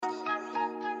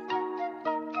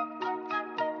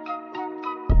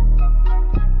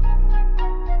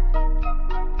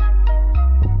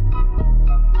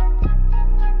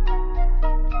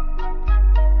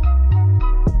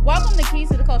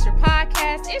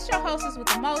It's your hostess with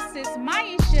the mostest,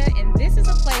 Maisha, and this is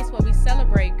a place where we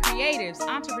celebrate creatives,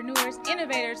 entrepreneurs,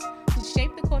 innovators who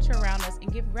shape the culture around us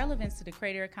and give relevance to the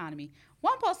creator economy,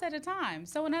 one post at a time.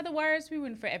 So in other words, we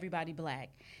rooting for everybody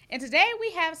black. And today we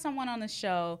have someone on the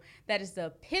show that is the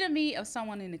epitome of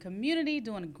someone in the community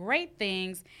doing great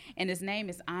things, and his name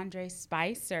is Andre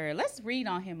Spicer. Let's read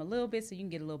on him a little bit so you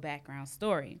can get a little background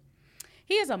story.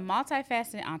 He is a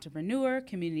multifaceted entrepreneur,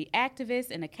 community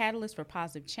activist, and a catalyst for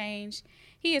positive change.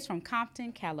 He is from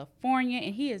Compton, California,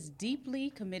 and he is deeply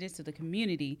committed to the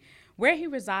community where he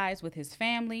resides with his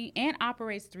family and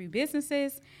operates 3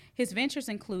 businesses. His ventures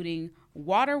including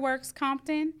Waterworks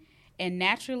Compton and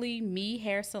Naturally Me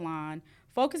Hair Salon,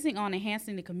 focusing on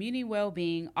enhancing the community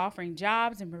well-being, offering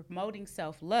jobs, and promoting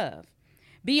self-love.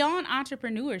 Beyond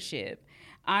entrepreneurship,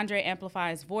 Andre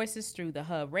amplifies voices through the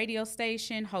Hub radio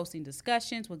station, hosting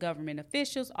discussions with government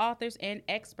officials, authors, and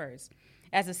experts.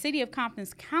 As a City of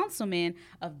Compton's councilman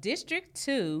of District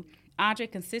 2, Andre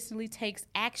consistently takes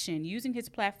action, using his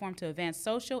platform to advance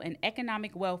social and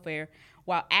economic welfare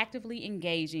while actively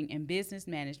engaging in business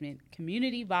management,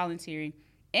 community volunteering,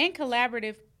 and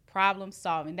collaborative problem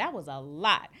solving. That was a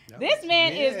lot. This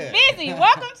man is busy.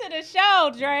 Welcome to the show,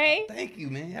 Dre. Thank you,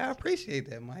 man. I appreciate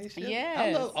that, Maisha. Yes.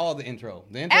 I love all the intro.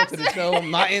 The intro to the show,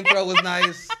 my intro was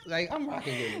nice. Like, I'm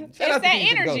rocking with it. It's that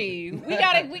energy. We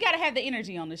gotta have the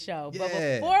energy on the show. But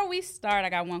before we start, I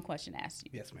got one question to ask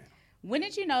you. Yes, ma'am. When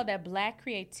did you know that black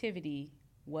creativity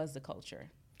was the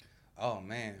culture? Oh,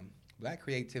 man. Black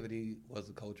creativity was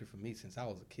the culture for me since I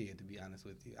was a kid, to be honest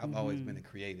with you. I've always been a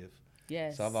creative.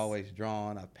 Yes. So I've always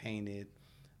drawn, I've painted.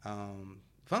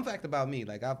 Fun fact about me,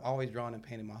 like I've always drawn and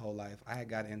painted my whole life. I had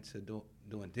got into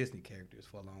doing Disney characters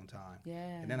for a long time.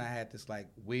 Yeah. And then I had this like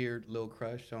weird little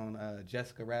crush on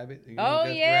Jessica Rabbit. You know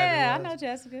Jessica yeah, I know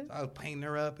Jessica. So I was painting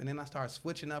her up, and then I started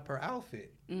switching up her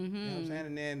outfit. Mm-hmm. You know what I'm saying?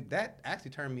 And then that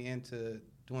actually turned me into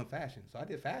doing fashion. So I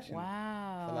did fashion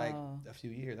for like a few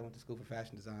years. I went to school for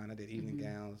fashion design. I did evening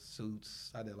gowns, suits.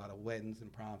 I did a lot of weddings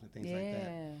and proms and things like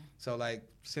that. So like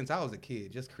since I was a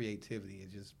kid, just creativity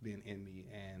has just been in me,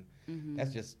 and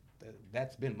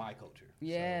that's been my culture.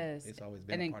 Yes. So it's always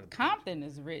been and a part of the Compton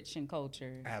is rich in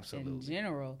culture. Absolutely. In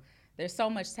general. There's so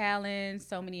much talent,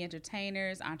 so many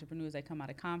entertainers, entrepreneurs that come out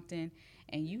of Compton,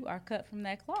 and you are cut from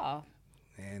that cloth.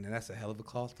 And that's a hell of a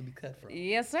cloth to be cut from.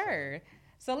 Yes, sir.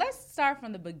 So let's start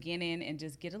from the beginning and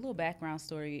just get a little background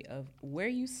story of where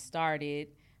you started,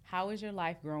 how was your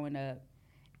life growing up,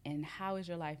 and how is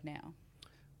your life now?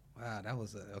 Wow, that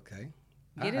was okay.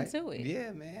 Get into it.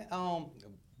 Yeah, man.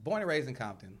 Born and raised in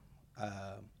Compton.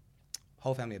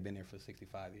 Whole family had been there for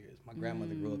 65 years. My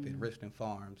grandmother grew up in Richland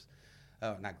Farms.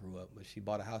 Not grew up, but she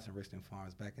bought a house in Richland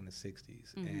Farms back in the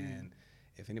 60s. And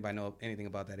if anybody know anything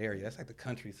about that area, that's like the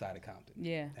countryside of Compton.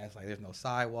 Yeah. That's like there's no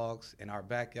sidewalks. In our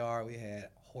backyard, we had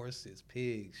horses,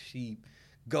 pigs, sheep,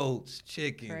 goats,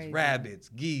 chickens, rabbits,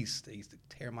 geese. They used to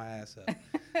tear my ass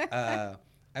up.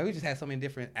 And we just had so many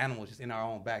different animals just in our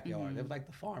own backyard. It was like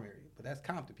the farm area, but that's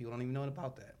Compton. People don't even know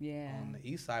about that. Yeah. On the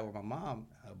east side where my mom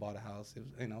bought a house, it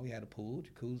was, we had a pool,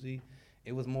 jacuzzi.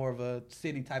 It was more of a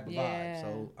city type of vibe.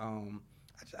 So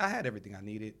I had everything I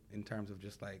needed in terms of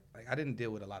just like I didn't deal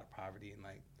with a lot of poverty and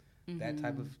like that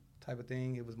type of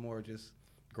thing. It was more just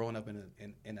growing up in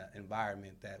an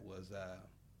environment that was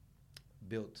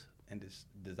built and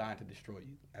designed to destroy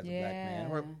you as a black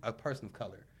man or a person of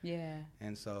color. Yeah.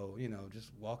 And so,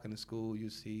 just walking to school,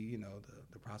 you see,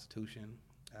 the prostitution,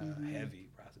 heavy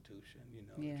prostitution,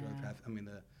 drug trafficking. I mean,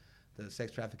 the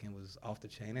sex trafficking was off the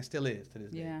chain and still is to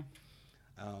this day.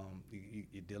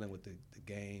 You're dealing with the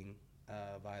gang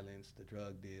violence, the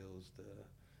drug deals,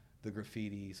 the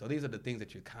graffiti. So these are the things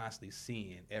that you're constantly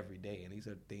seeing every day, and these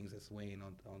are things that's weighing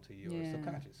onto your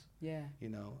subconscious. Yeah.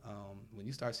 When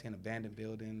you start seeing abandoned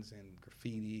buildings and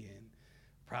graffiti and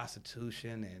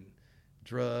prostitution and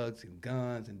drugs and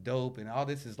guns and dope and all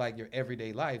this is like your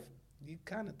everyday life, you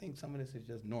kind of think some of this is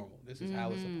just normal. This is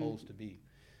how it's supposed to be.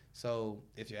 So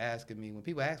if you're asking me, when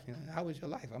people ask me, how was your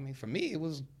life? I mean, for me, it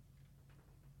was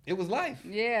life.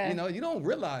 Yeah. You don't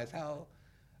realize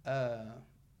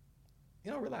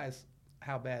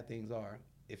how bad things are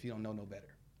if you don't know no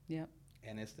better. Yep.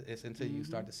 And it's until you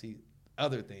start to see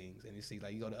other things, and you see,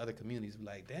 like, you go to other communities and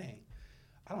be like, dang,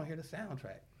 I don't hear the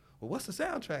soundtrack. Well, what's the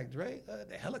soundtrack, Dre?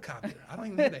 The helicopter. I don't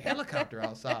even hear the helicopter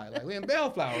outside. Like, we in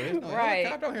Bellflower. There's no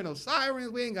helicopter. I don't hear no sirens.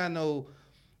 We ain't got no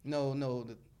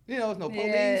there's no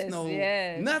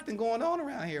police, nothing going on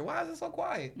around here. Why is it so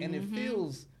quiet? And it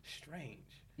feels strange.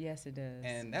 Yes, it does.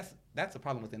 And that's a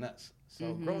problem within us.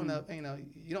 So growing up,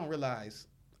 you don't realize.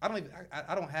 I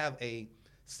don't have a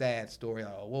sad story.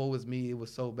 Oh, woe was me. It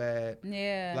was so bad.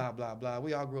 Yeah. Blah, blah, blah.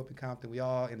 We all grew up in Compton. We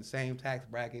all in the same tax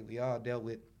bracket. We all dealt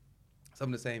with some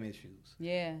of the same issues.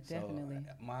 Yeah, definitely.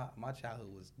 So my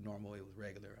childhood was normal. It was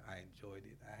regular. I enjoyed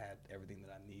it. I had everything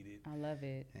that I needed. I love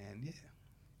it. And yeah.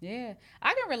 Yeah,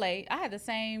 I can relate. I had the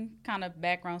same kind of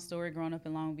background story growing up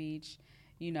in Long Beach.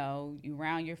 You know, you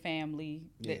around your family.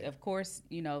 Yeah. Of course,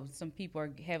 you know, some people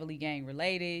are heavily gang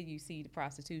related. You see the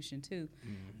prostitution too.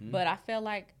 Mm-hmm. But I felt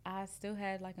like I still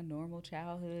had like a normal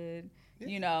childhood. Yeah.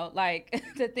 You know, like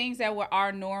the things that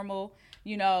are normal,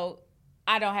 you know,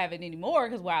 I don't have it anymore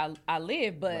because where I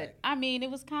live. But Right. I mean,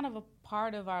 it was kind of a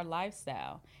part of our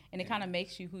lifestyle. And it kind of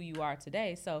makes you who you are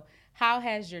today. So how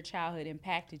has your childhood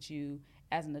impacted you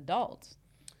as an adult?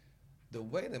 The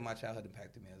way that my childhood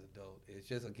impacted me as an adult is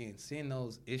just, again, seeing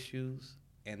those issues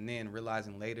and then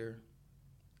realizing later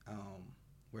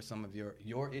where some of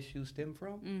your issues stem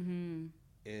from Mm-hmm.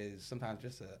 is sometimes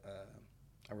just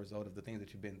a result of the things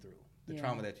that you've been through, the Yeah.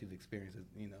 trauma that you've experienced,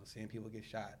 you know, seeing people get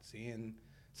shot, seeing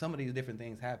some of these different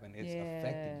things happen. It's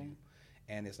affected you.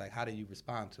 And it's like, how do you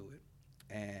respond to it?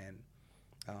 And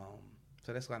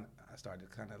so that's when I started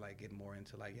to kind of like get more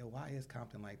into like, yo, why is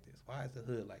Compton like this? Why is the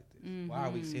hood like this? Mm-hmm. Why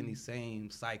are we seeing these same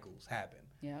cycles happen?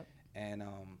 Yep. And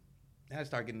I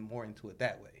started getting more into it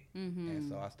that way. Mm-hmm. And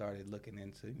so I started looking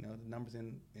into, you know, the numbers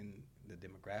in the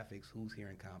demographics, who's here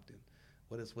in Compton,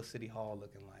 what's City Hall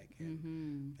looking like? And,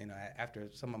 Mm-hmm. you know,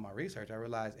 after some of my research, I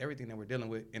realized everything that we're dealing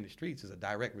with in the streets is a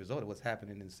direct result of what's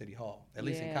happening in City Hall, at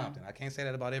least in Yeah. Compton. I can't say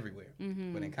that about everywhere,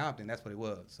 Mm-hmm. but in Compton, that's what it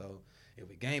was. So if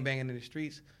we gang banging in the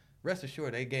streets, rest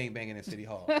assured they gang banging in City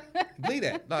Hall. Believe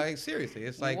that. Like, seriously,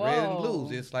 it's like red and Whoa.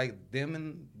 blues. It's like them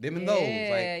and those. Like,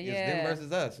 Yeah, it's yeah. them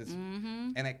versus us. It's,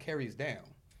 Mm-hmm. and that carries down.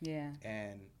 Yeah.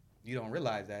 And you don't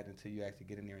realize that until you actually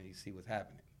get in there and you see what's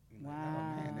happening. You're like, oh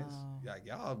man, it's Wow. like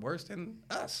y'all worse than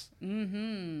us.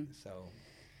 Mm-hmm.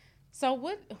 So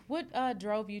what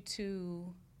drove you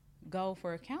to go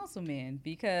for a councilman?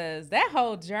 Because that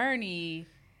whole journey.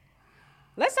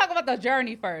 Let's talk about the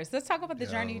journey first. Let's talk about the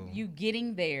journey, you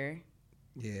getting there.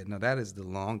 Yeah, no, that is the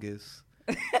longest,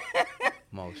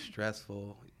 most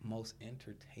stressful, most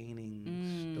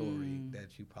entertaining story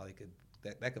that you probably could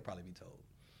that could probably be told.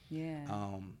 Yeah.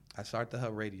 I started the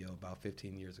Hub Radio about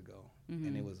 15 years ago,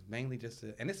 and it was mainly just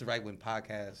and this is right when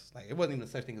podcasts, like, it wasn't even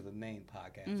such thing as a name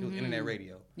podcast. It was internet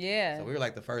radio. Yeah. So we were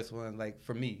like the first ones, like,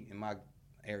 for me, in my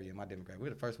area, my demographic, we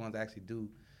were the first ones to actually do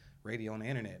radio on the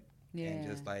internet. Yeah. And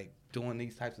just like doing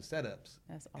these types of setups.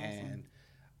 That's awesome. And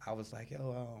I was like,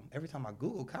 yo, every time I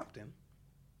Google Compton,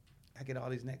 I get all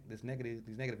these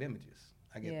negative images.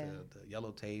 I get the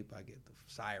yellow tape, I get the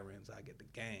sirens, I get the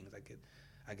gangs,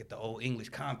 I get the old English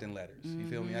Compton letters. You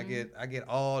feel me? I get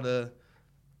all the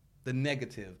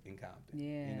negative in Compton.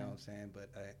 Yeah. You know what I'm saying? But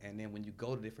and then when you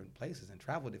go to different places and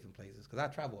travel different places, because I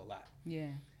travel a lot. Yeah.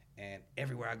 And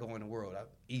everywhere I go in the world,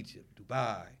 Egypt,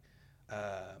 Dubai,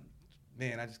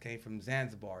 man, I just came from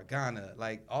Zanzibar, Ghana,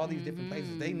 like all these different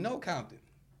places. They know Compton.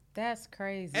 That's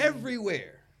crazy.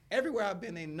 Everywhere I've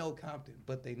been, they know Compton,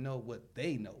 but they know what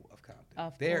they know of Compton.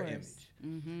 Of their course. image.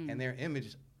 Mm-hmm. And their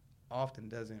image often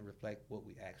doesn't reflect what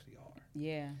we actually are.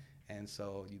 Yeah. And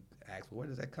so you ask, well, where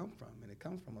does that come from? And it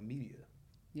comes from a media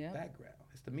background.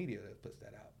 It's the media that puts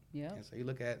that out. Yeah. And so you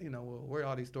look at, well, where are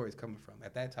all these stories coming from?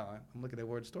 At that time, I'm looking at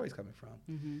where the stories coming from.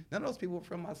 Mm-hmm. None of those people were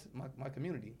from my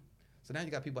community. So now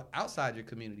you got people outside your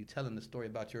community telling the story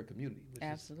about your community, which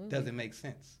doesn't make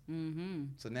sense. Mm-hmm.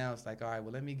 So now it's like, all right,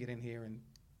 well, let me get in here and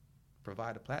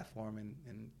provide a platform, and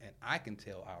I can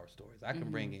tell our stories. I can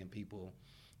bring in people,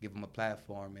 give them a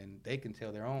platform, and they can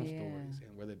tell their own stories,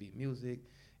 and whether it be music,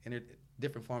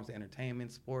 different forms of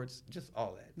entertainment, sports, just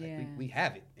all that. Like we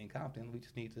have it in Compton. We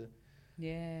just need to,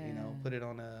 put it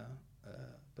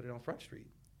on Front Street.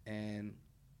 And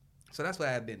so that's what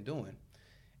I've been doing.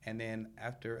 And then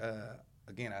after,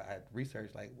 again, I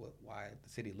researched like why the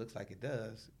city looks like it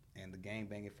does, and the gang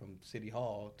banging from City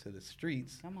Hall to the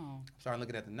streets. Come on. Started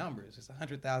looking at the numbers. It's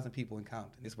 100,000 people in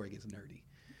Compton. This is where it gets nerdy.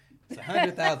 It's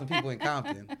 100,000 people in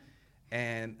Compton,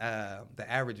 and the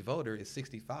average voter is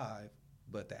 65,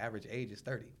 but the average age is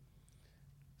 30.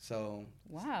 So,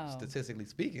 statistically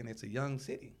speaking, it's a young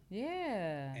city.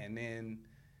 Yeah. And then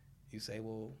you say,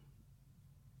 well,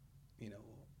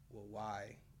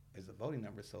 why is the voting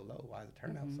number so low? Why is the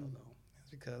turnout so low? It's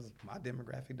because my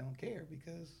demographic don't care,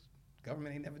 because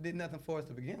government ain't never did nothing for us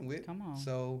to begin with. Come on.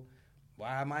 So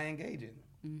why am I engaging?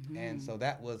 Mm-hmm. And so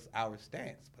that was our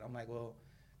stance. But I'm like, well,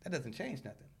 that doesn't change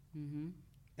nothing. Mm-hmm.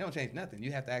 It don't change nothing.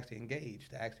 You have to actually engage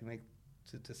to actually make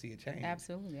to see a change.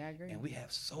 Absolutely, I agree. And we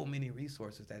have so many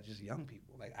resources that just young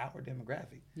people, like our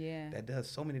demographic, that does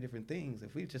so many different things.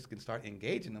 If we just can start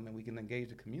engaging them and we can engage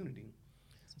the community,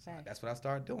 So that's what I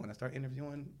started doing. I started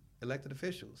interviewing elected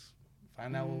officials,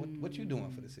 find out what you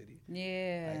doing for the city.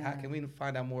 Yeah. Like, how can we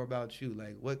find out more about you?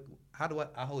 Like, how do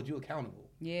I hold you accountable?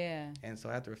 Yeah. And so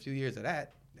after a few years of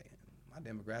that, my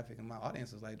demographic and my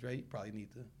audience was like, Dre, you probably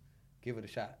need to give it a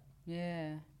shot.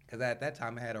 Yeah. Because at that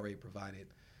time, I had already provided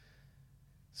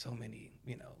so many,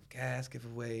 gas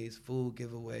giveaways, food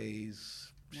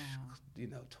giveaways,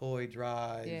 toy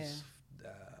drives,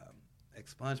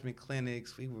 expungement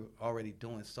clinics. We were already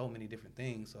doing so many different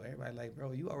things. So everybody like,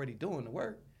 bro, you already doing the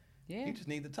work. Yeah. You just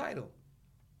need the title.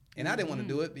 And I didn't want to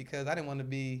do it because I didn't want to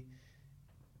be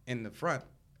in the front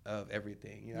of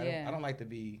everything. I don't like to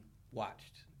be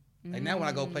watched. Like now when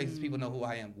I go places, people know who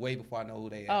I am way before I know who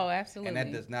they are. Oh, absolutely.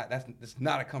 And that's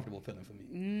not a comfortable feeling for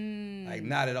me. Like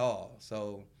not at all.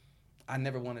 So I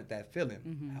never wanted that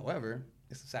feeling. However,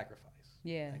 it's a sacrifice.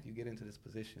 Yeah. Like you get into this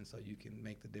position so you can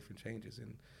make the different changes,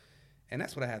 and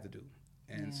that's what I had to do.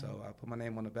 And so I put my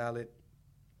name on the ballot.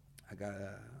 I got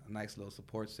a nice little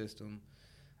support system.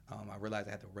 I realized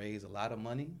I had to raise a lot of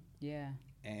money. Yeah.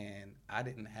 And I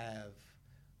didn't have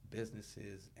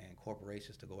businesses and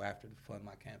corporations to go after to fund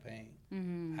my campaign.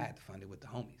 I had to fund it with the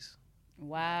homies.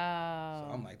 Wow.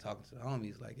 So I'm like talking to the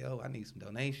homies like, yo, I need some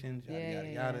donations, yada,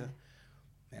 yada.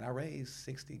 And I raised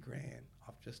 $60,000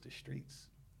 off just the streets.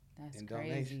 That's in crazy.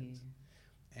 Donations.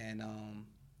 And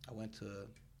I went to,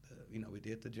 we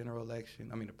did the general election,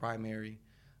 the primary.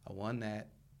 I won that.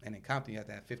 And in Compton, you have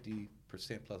to have 50%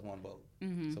 plus one vote.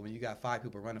 So when you got 5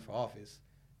 people running for office,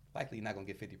 likely you're not going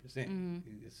to get 50%.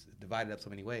 It's divided up so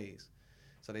many ways.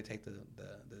 So they take the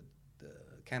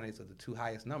candidates of the 2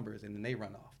 highest numbers, and then they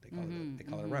run off. They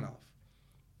call it a runoff.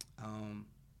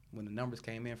 When the numbers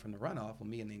came in from the runoff, with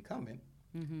me and the incumbent,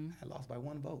 I lost by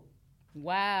 1 vote.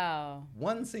 Wow.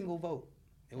 1 single vote.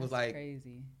 It was like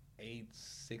crazy.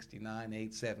 869,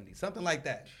 870, something like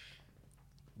that.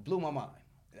 Blew my mind.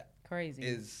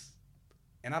 Crazy.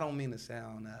 And I don't mean to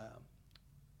sound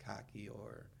cocky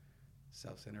or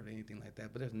self-centered or anything like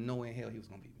that, but there's no way in hell he was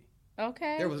going to beat me.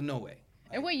 Okay. There was no way.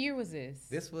 And what year was this?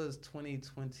 This was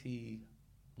 2021.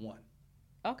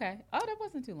 Okay. Oh, that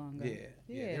wasn't too long ago.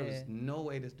 Yeah. There was no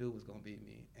way this dude was going to beat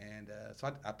me. And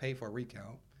so I paid for a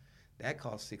recount. That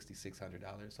cost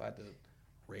 $6,600, so I had to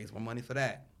raise more money for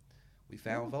that. We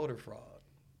found voter fraud.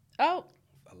 Oh.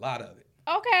 A lot of it.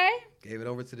 Okay. Gave it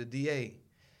over to the DA.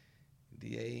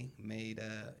 DA made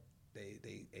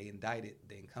they indicted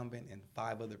the incumbent and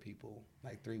 5 other people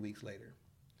like 3 weeks later.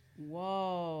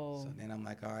 Whoa. So then I'm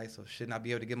like, all right, so shouldn't I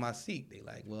be able to get my seat? They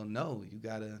like, well, no, you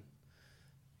gotta,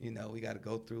 we gotta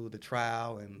go through the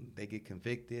trial and they get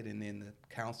convicted and then the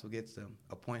council gets to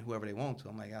appoint whoever they want to.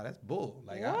 I'm like, oh, that's bull.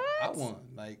 Like I won.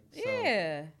 Like so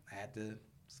I had to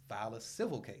file a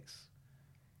civil case.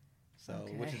 So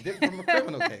which is different from a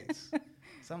criminal case.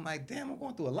 So I'm like, damn, I'm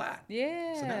going through a lot.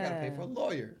 Yeah. So now I got to pay for a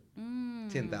lawyer,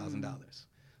 $10,000. So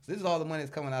this is all the money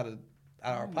that's coming out of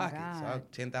our pocket. So I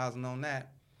have $10,000 on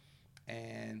that,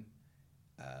 and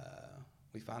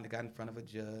we finally got in front of a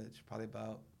judge. Probably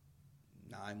about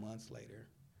 9 months later.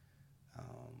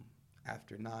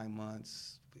 After 9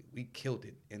 months, we killed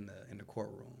it in the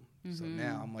courtroom. So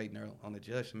now I'm waiting on the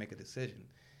judge to make a decision.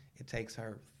 It takes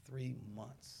her 3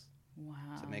 months.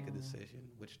 Wow. To make a decision,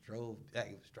 which it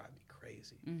was driving me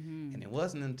crazy. And it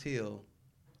wasn't until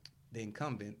the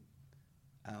incumbent,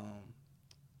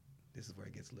 this is where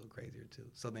it gets a little crazier too.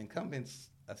 So the incumbent's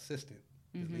assistant,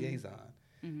 his liaison,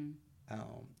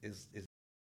 is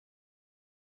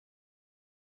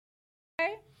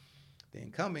okay. The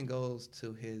incumbent goes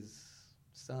to his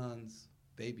son's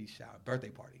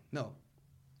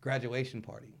graduation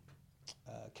party,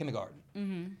 kindergarten,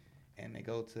 and they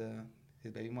go to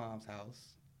his baby mom's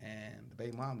house, and the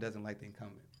baby mom doesn't like the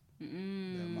incumbent,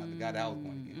 the guy that I was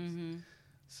going against.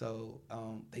 So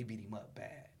they beat him up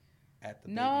bad at the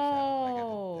baby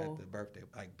shower, like at the birthday,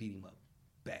 like beat him up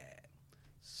bad,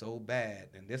 so bad.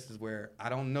 And this is where I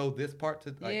don't know this part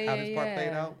how this part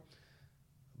played out,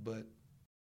 but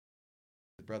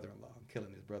his brother-in-law, I'm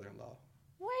killing his brother-in-law.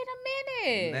 Wait a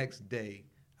minute. The next day,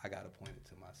 I got appointed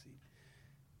to my seat.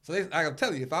 So I'm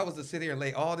telling you, if I was to sit here and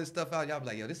lay all this stuff out, y'all be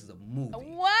like, yo, this is a movie.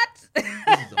 What? This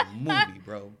is a movie,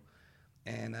 bro.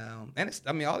 And it's,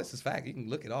 all this is fact. You can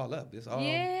look it all up. It's all,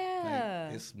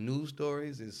 it's news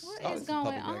stories. It's all this is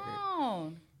public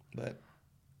record. But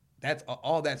that's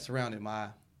all that surrounded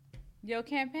your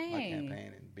campaign. My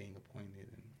campaign and being appointed.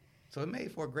 And so it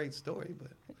made for a great story,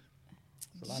 but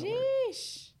it's a lot of work.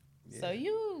 Yeah. So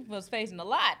you was facing a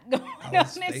lot going on. I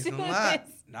was facing a lot.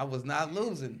 And I was not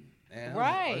losing. And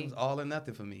right. It was all or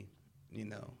nothing for me,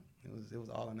 It was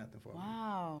all or nothing for me.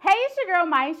 Wow. Hey, it's your girl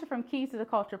Maisha from Keys to the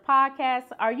Culture podcast.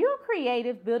 Are you a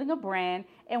creative building a brand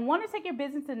and want to take your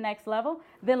business to the next level?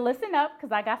 Then listen up,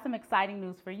 because I got some exciting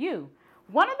news for you.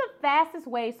 One of the fastest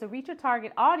ways to reach your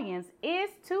target audience is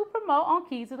to promote on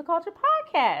Keys to the Culture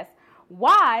podcast.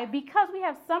 Why? Because we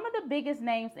have some of the biggest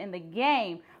names in the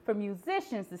game, from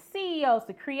musicians to CEOs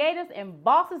to creatives and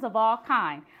bosses of all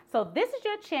kinds. So this is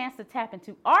your chance to tap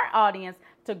into our audience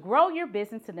to grow your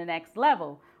business to the next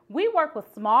level. We work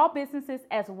with small businesses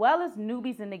as well as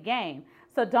newbies in the game.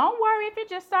 So don't worry if you're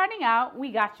just starting out,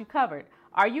 we got you covered.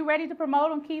 Are you ready to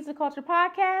promote on Keys to Culture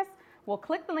podcast? Well,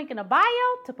 click the link in the bio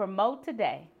to promote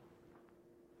today.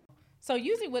 So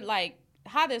usually with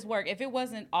how this work, if it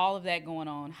wasn't all of that going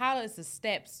on, how is the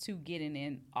steps to getting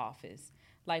in office?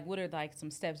 What are some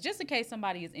steps, just in case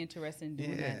somebody is interested in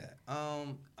doing that?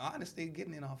 Honestly,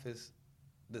 getting in office,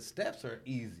 the steps are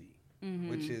easy,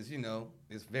 which is,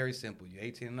 it's very simple. You're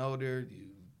 18 and older, you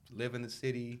live in the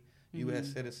city,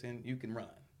 U.S. citizen, you can run.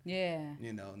 Yeah.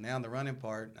 Now the running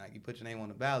part, you put your name on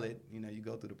the ballot, you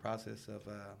go through the process of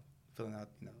filling out,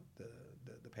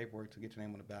 the paperwork to get your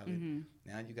name on the ballot.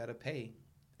 Now you got to pay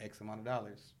X amount of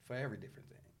dollars for every different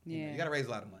thing. You got to raise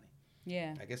a lot of money.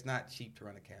 Yeah. It's not cheap to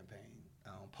run a campaign.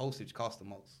 Postage costs the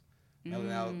most.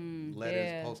 Mailing out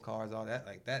letters, postcards, all that,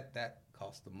 that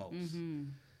costs the most.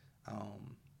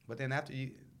 But then after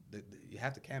you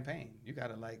have to campaign, you got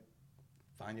to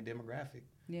find your demographic.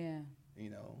 Yeah.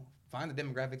 Find the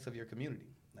demographics of your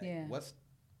community. What are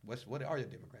your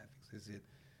demographics?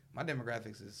 My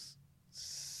demographics is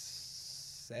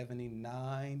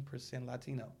 79%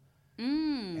 Latino.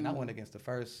 And I went against the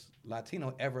first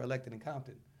Latino ever elected in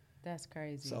Compton. That's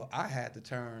crazy. So I had to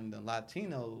turn the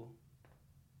Latino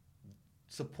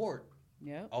support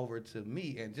over to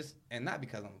me, and not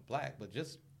because I'm black, but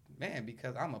just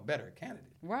because I'm a better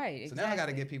candidate. Right. So now I got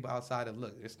to get people outside of,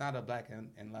 look, it's not a black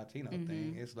and Latino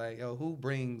thing. It's who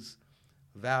brings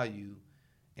value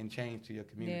and change to your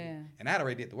community? Yeah. And I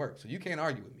already did the work, so you can't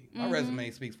argue with me. My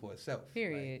resume speaks for itself.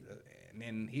 Period. And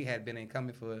then he had been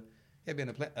incumbent he had been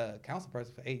a council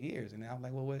person for 8 years, and now I'm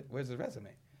like, well, where's his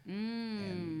resume?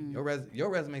 And your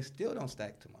resume still don't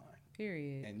stack to mine.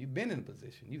 Period. And you've been in a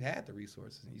position, you had the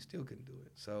resources, and you still couldn't do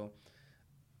it. So,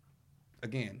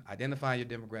 again, identifying your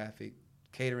demographic,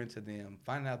 catering to them,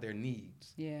 finding out their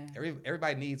needs. Yeah.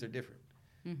 Everybody's needs are different.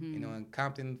 In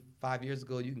Compton 5 years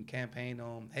ago, you can campaign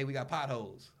on, hey, we got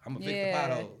potholes. I'm gonna fix the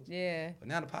potholes. Yeah. But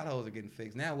now the potholes are getting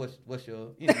fixed. Now what's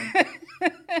your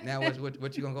now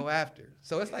what you gonna go after?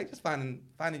 So it's just finding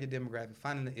your demographic,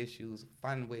 finding the issues,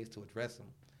 finding ways to address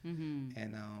them, and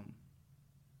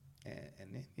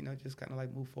then just kind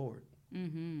of move forward.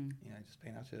 Just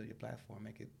paint out your platform,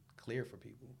 make it clear for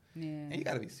people. Yeah. And you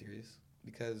got to be serious,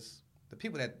 because the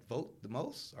people that vote the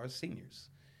most are seniors.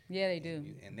 Yeah, they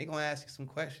do. And they're going to ask you some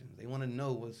questions. They want to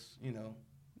know what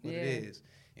it is.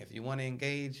 If you want to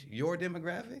engage your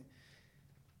demographic,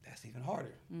 that's even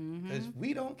harder, because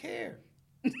we don't care.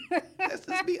 Let's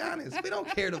just be honest. We don't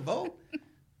care to vote.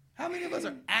 How many of us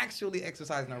are actually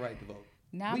exercising our right to vote?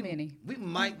 Not many. We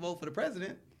might vote for the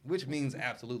president, which means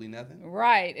absolutely nothing.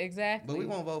 Right, exactly. But we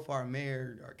won't vote for our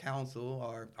mayor, our council,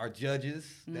 our judges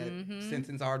that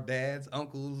sentence our dads,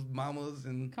 uncles, mamas,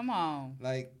 and come on.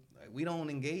 We don't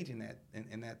engage in that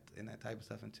type of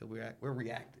stuff until we're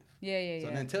reactive. Yeah. So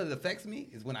until it affects me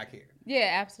is when I care.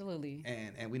 Yeah, absolutely.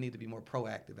 And we need to be more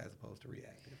proactive as opposed to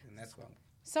reactive, and that's what.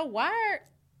 So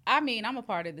I'm a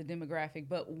part of the demographic,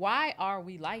 but why are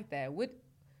we like that? What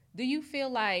do you feel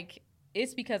like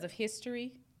it's because of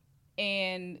history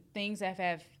and things that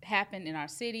have happened in our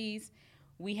cities?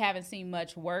 We haven't seen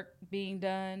much work being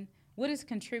done. What is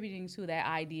contributing to that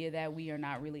idea that we are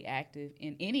not really active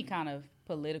in any kind of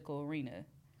political arena?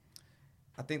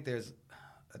 I think there's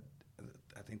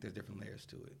different layers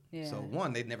to it. Yeah. So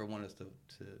one, they'd never want us to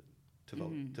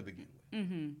vote to begin with. All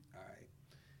right.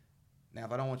 Now,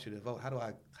 if I don't want you to vote, how do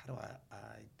I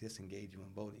disengage you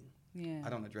in voting? Yeah. I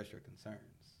don't address your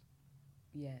concerns.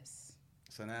 Yes.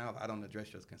 So now, if I don't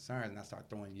address your concerns and I start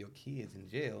throwing your kids in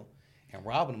jail and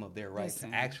robbing them of their right to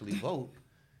actually vote,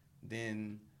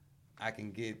 then I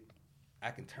can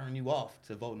turn you off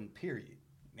to voting, period.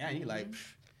 Now you're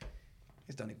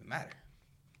this don't even matter.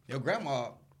 Your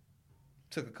grandma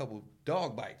took a couple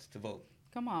dog bites to vote.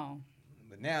 Come on.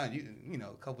 But now,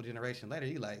 a couple generations later,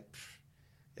 you're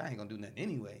y'all ain't gonna do nothing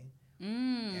anyway.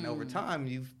 And over time,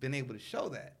 you've been able to show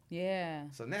that. Yeah.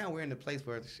 So now we're in the place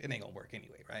where it ain't gonna work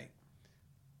anyway, right?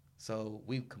 So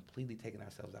we've completely taken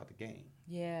ourselves out the game.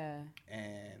 Yeah.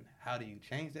 And how do you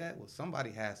change that? Well,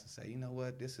 somebody has to say, you know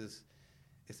what, it's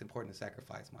important to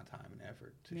sacrifice my time and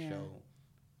effort to show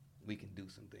we can do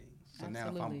some things. So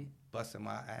Absolutely. now if I'm busting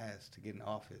my ass to get in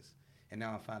office, and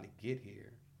now I finally get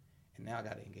here, and now I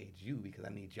got to engage you because I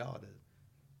need y'all to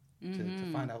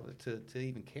find out, to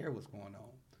even care what's going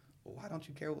on. Well, why don't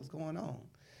you care what's going on?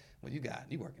 Well, you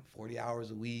working 40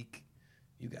 hours a week.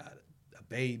 You got a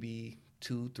baby,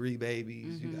 2-3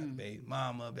 babies. You got a baby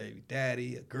mama, baby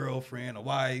daddy, a girlfriend, a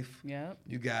wife. Yep.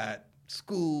 You got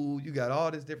school. You got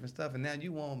all this different stuff, and now we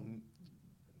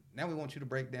want you to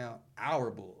break down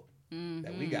our bull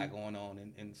that we got going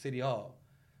on in City Hall.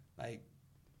 Like,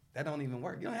 that don't even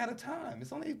work. You don't have the time.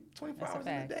 It's only 24 hours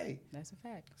in a day. That's a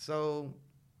fact. So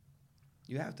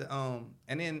you have to,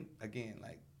 and then again,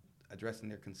 like addressing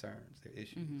their concerns, their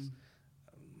issues.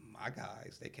 My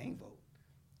guys, they can't vote,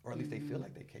 or at least they feel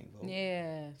like they can't vote.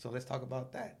 Yeah. So let's talk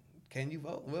about that. Can you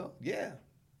vote? Well, yeah.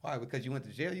 Why? Because you went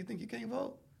to jail, you think you can't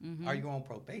vote? Are you on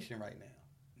probation right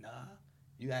now? Nah.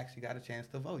 You actually got a chance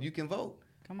to vote. You can vote.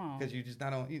 Come on. Because you just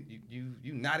not on,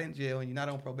 you not in jail and you're not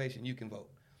on probation, you can vote.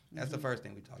 That's the first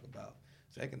thing we talk about.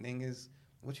 Second thing is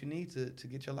what you need to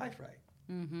get your life right.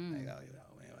 Like, man,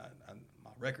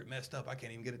 my record messed up. I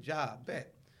can't even get a job.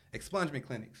 Bet. Expungement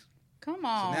clinics. Come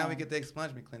on. So now we get the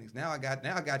expungement clinics. Now I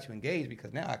got you engaged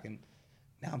because now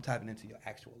I'm tapping into your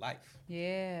actual life.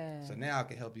 Yeah. So now I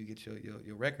can help you get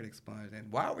your record expunged.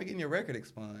 And while we're getting your record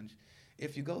expunged,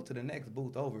 if you go to the next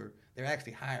booth over, they're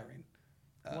actually hiring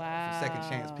for second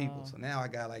chance people. So now I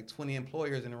got like 20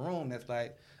 employers in the room that's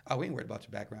like, oh, we ain't worried about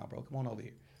your background, bro. Come on over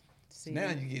here. So now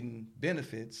you're getting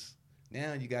benefits.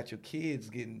 Now you got your kids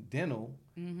getting dental.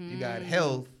 You got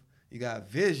health. You got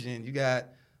vision. You got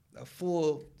a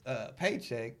full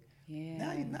paycheck. Yeah.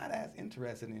 Now you're not as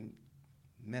interested in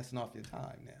messing off your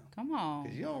time now. Come on.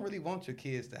 Because you don't really want your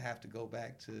kids to have to go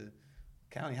back to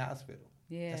county hospital.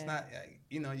 Yeah. That's not,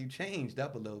 you changed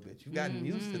up a little bit. You've gotten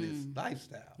used to this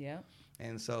lifestyle. Yep.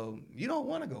 And so you don't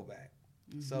want to go back.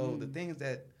 So the things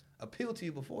that appeal to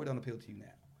you before don't appeal to you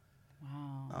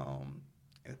now. Wow.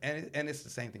 And it's the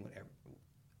same thing with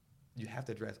you have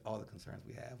to address all the concerns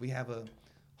we have. We have a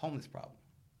homeless problem.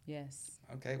 Yes.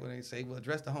 Okay, well, they say, well,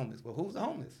 address the homeless. Well, who's the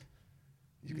homeless?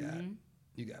 You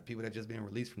got people that just been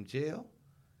released from jail.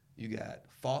 You got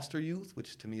foster youth,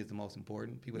 which to me is the most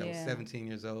important. People that was 17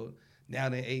 years old. Now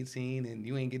they're 18 and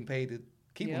you ain't getting paid to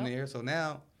keep them there. So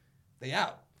now they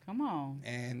out. Come on.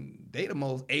 And they the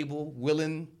most able,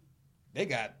 willing. They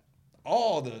got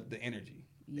all the energy.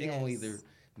 They gonna either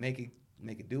make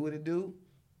it do what it do,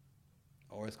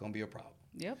 or it's gonna be a problem.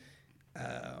 Yep.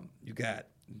 You got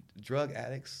drug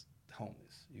addicts,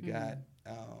 homeless. You got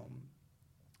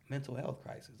mental health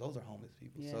crisis. Those are homeless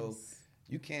people. Yes. So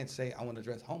you can't say I want to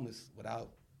address homeless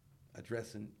without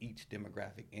addressing each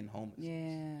demographic in homelessness.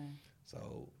 Yeah.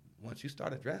 So once you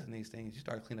start addressing these things, you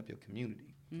start cleaning up your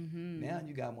community. Now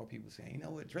you got more people saying, you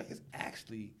know what, Drake is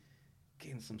actually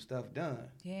getting some stuff done.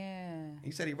 Yeah.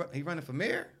 He said he running for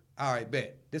mayor? All right,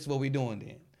 bet. This is what we doing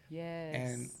then. Yes.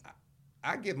 And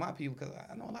I get my people, because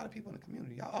I know a lot of people in the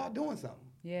community. Y'all all doing something.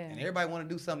 Yeah. And everybody want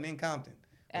to do something in Compton.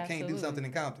 But can't do something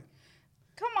in Compton.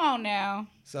 Come on now.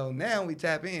 So now we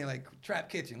tap in, like Trap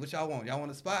Kitchen. What y'all want? Y'all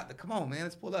want a spot? Come on, man.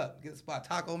 Let's pull up. Get a spot.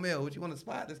 Taco Mill. What you want a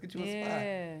spot? Let's get you a spot.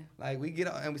 Like we get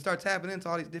and we start tapping into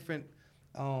all these different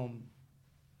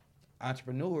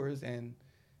entrepreneurs and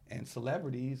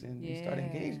celebrities, and you start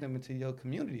engaging them into your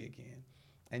community again.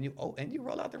 And you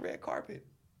roll out the red carpet.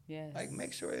 Yes. Like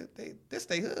make sure this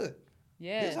stay hood.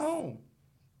 Yes. This home.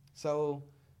 So.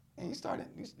 And you start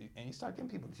getting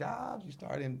people jobs. You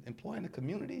start employing the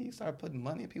community. You start putting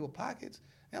money in people's pockets.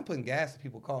 And I'm putting gas in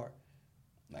people's car.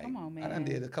 Like, come on, man. I done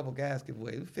did a couple gas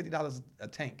giveaways. $50 a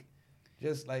tank.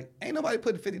 Just like ain't nobody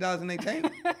putting $50 in their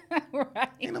tank. Right.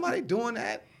 Ain't nobody doing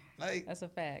that. Like that's a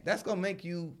fact. That's gonna make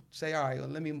you say, all right, well,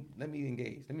 let me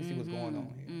engage. Let me see what's going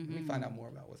on here. Let me find out more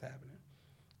about what's happening.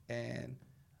 And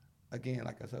again,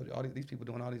 like I told you, all these people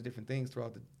doing all these different things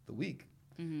throughout the week.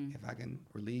 If I can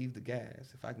relieve the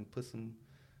gas, if I can put some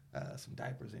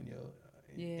diapers in your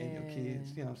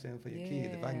kids, you know what I'm saying, for your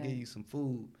kids, if I can get you some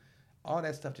food, all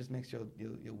that stuff just makes your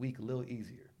week a little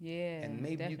easier. Yeah. And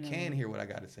maybe you can hear what I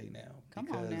got to say now. Come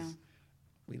on now.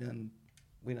 We done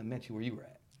met you where you were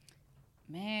at.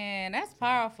 Man, that's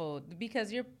powerful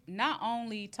because you're not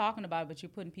only talking about it, but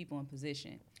you're putting people in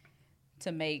position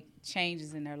to make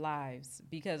changes in their lives,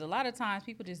 because a lot of times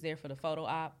people just there for the photo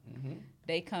op.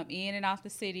 They come in and out the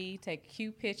city, take a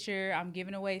cute picture, I'm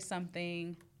giving away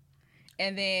something,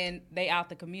 and then they out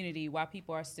the community while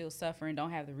people are still suffering,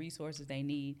 don't have the resources they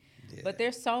need. But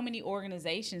there's so many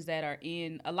organizations that are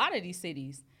in a lot of these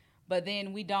cities, but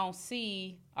then we don't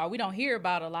see or we don't hear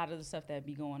about a lot of the stuff that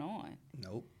be going on.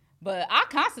 Nope. But I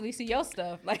constantly see your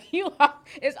stuff. Like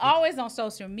it's always on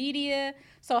social media.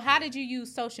 So how did you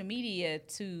use social media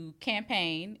to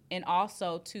campaign and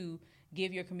also to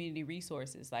give your community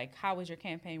resources? Like, how was your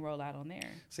campaign rollout on there?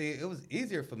 See, it was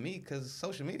easier for me because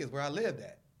social media is where I lived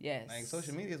at. Yes. Like,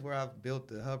 social media is where I've built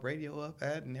the Hub Radio up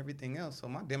at and everything else. So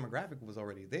my demographic was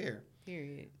already there.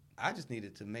 Period. I just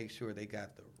needed to make sure they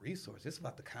got the resources. It's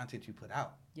about the content you put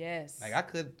out. Yes. Like, I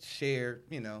could share,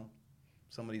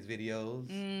 some of these videos.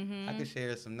 Mm-hmm. I could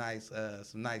share some nice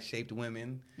shaped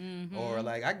women, Mm-hmm. or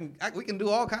like we can do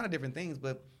all kind of different things.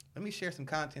 But let me share some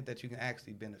content that you can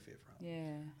actually benefit from.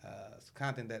 Yeah. Some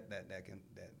content that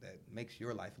makes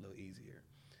your life a little easier,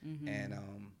 Mm-hmm.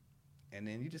 and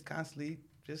then you just constantly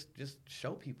just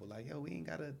show people like, yo, we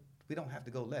don't have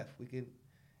to go left.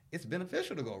 It's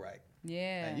beneficial to go right.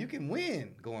 Yeah. Like, you can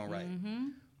win going right. Mm-hmm.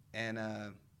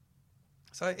 And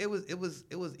so it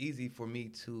was easy for me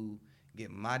to get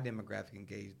my demographic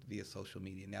engaged via social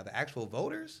media. Now the actual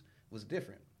voters was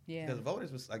different. Yeah. Because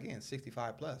voters was, again,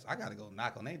 65 plus. I got to go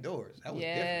knock on their doors. That was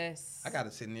Yes. different. I got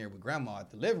to sit in there with grandma at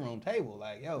the living room table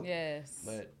like, yo. Yes.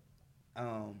 But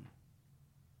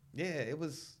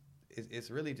it's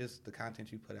really just the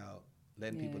content you put out,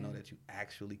 letting people know that you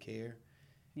actually care.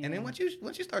 Yeah. And then once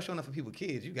you start showing up for people's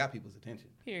kids, you got people's attention.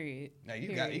 Period. Like, you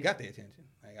Period. got their attention.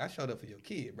 Like, I showed up for your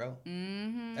kid, bro.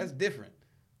 Mm-hmm. That's different.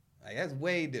 Like, that's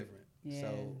way different. Yeah.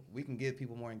 So we can get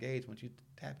people more engaged once you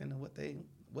tap into what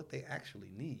they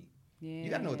actually need. Yeah. You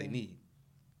gotta know what they need.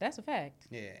 That's a fact.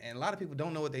 Yeah, and a lot of people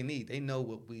don't know what they need. They know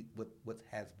what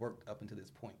has worked up until this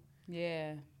point.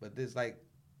 Yeah. But there's like,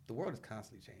 the world is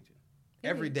constantly changing.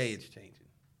 Every day it's changing.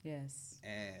 Yes.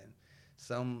 And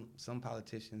some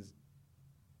politicians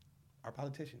are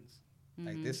politicians. Mm-hmm.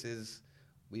 Like, this is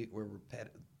we're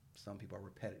repetitive. Some people are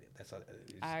repetitive. That's all.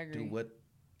 I agree.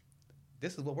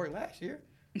 This is what worked last year.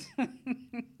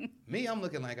 Me, I'm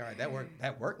looking like, all right,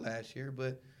 that worked last year,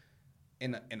 but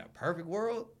in a perfect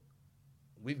world,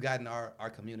 we've gotten our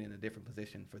community in a different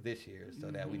position for this year, so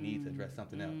that we need to address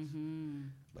something else. Mm-hmm.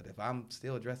 But if I'm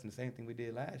still addressing the same thing we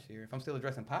did last year, if I'm still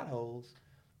addressing potholes,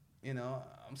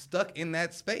 I'm stuck in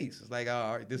that space. It's like,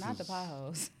 all right, Not the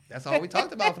potholes. That's all we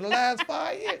talked about for the last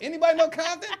 5 years. Anybody know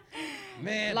Compton?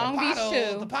 Man, Long Beach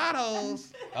too. The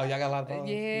potholes. Oh, y'all got a lot of potholes?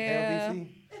 Yeah. LBC?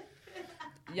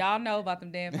 Y'all know about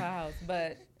them damn potholes,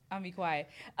 but I'll be quiet.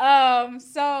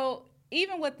 So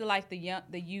even with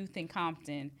the youth in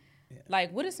Compton,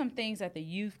 like, what are some things that the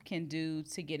youth can do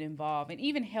to get involved and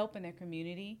even help in their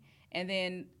community? And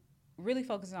then really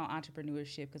focusing on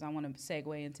entrepreneurship, because I want to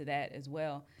segue into that as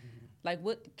well. Mm-hmm. Like,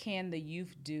 what can the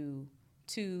youth do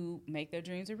to make their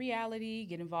dreams a reality,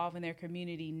 get involved in their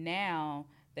community now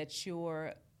that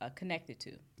you're connected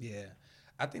to? Yeah.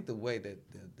 I think the way that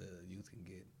the youth can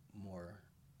get more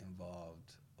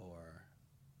involved, or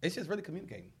it's just really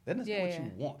communicating. Letting us know what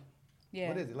you want. Yeah.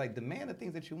 What is it? Like, demand the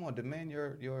things that you want. Demand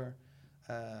your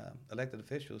elected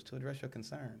officials to address your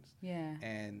concerns. Yeah.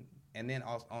 And then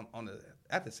also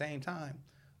at the same time,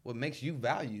 what makes you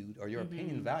valued, or your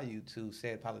opinion valued to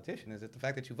said politician, is the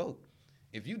fact that you vote.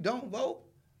 If you don't vote,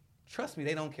 trust me,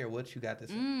 they don't care what you got to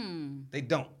say. They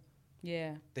don't.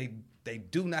 Yeah. They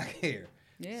do not care.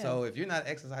 Yeah. So if you're not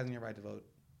exercising your right to vote,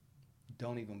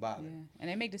 don't even bother. Yeah. And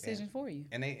they make decisions for you.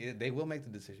 And they will make the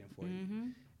decision for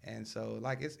you. And so,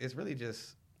 like, it's really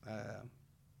just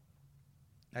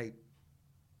like,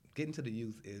 getting to the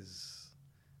youth is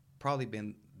probably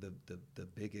been the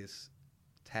biggest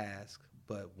task.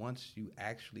 But once you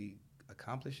actually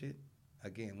accomplish it,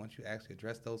 again, once you actually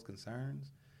address those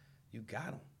concerns, you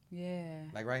got them. Yeah.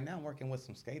 Like, right now, I'm working with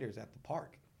some skaters at the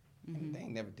park. And they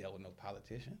ain't never dealt with no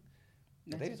politician.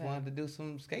 But they just wanted to do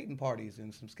some skating parties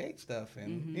and some skate stuff.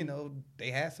 And,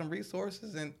 they had some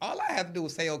resources. And all I had to do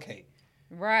was say, okay.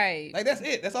 Right. Like, that's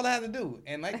it. That's all I had to do.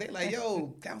 And, like, they like,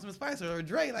 yo, Councilman Spicer or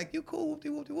Dre, like, you cool,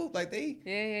 whoop-de-whoop. Like,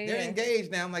 they're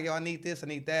engaged now. I'm like, yo, I need this, I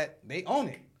need that. They own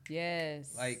it.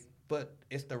 Yes. Like, but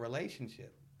it's the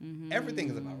relationship. Everything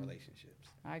is about relationships.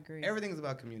 I agree. Everything is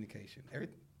about communication.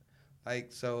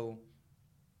 Like, so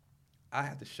I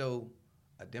have to show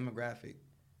a demographic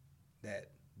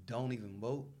that don't even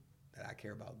vote that I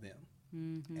care about them.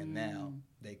 And now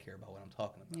they care about what I'm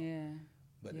talking about. Yeah.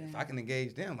 But if I can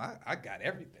engage them, I got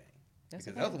everything. That's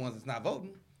because the other ones that's not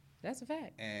voting. That's a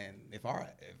fact. And if our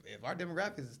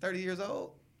demographic is 30 years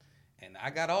old, and I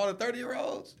got all the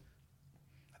 30-year-olds,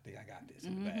 I think I got this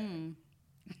in the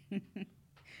bag.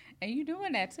 And you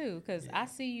doing that too, because I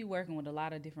see you working with a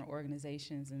lot of different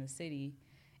organizations in the city.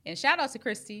 And shout out to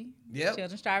Christy,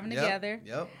 Children Striving Together.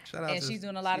 Yep. Shout out and to she's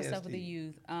doing a lot of stuff CST. with the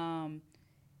youth. I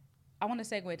want to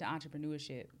segue to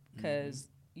entrepreneurship, because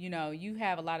you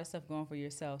have a lot of stuff going for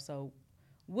yourself. So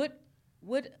what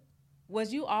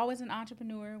Was you always an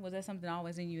entrepreneur? Was that something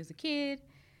always in you as a kid?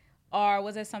 Or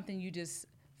was that something you just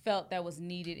felt that was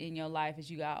needed in your life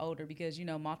as you got older? Because, you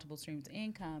know, multiple streams of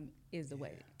income is the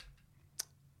way.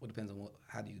 Well, it depends on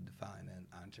how do you define an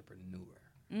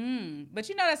entrepreneur. But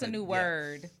you know that's a new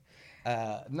word.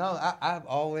 No, I've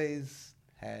always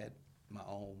had my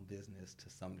own business to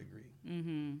some degree.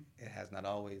 Mm-hmm. It has not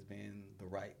always been the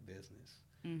right business.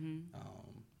 Mm-hmm.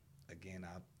 Again,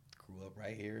 I grew up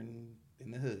right here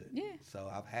in the hood. Yeah. So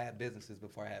I've had businesses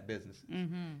before I had businesses.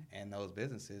 Mm-hmm. And those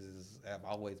businesses I've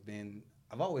always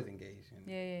engaged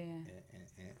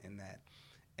in that.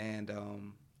 And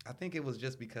I think it was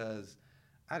just because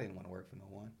I didn't want to work for no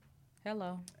one.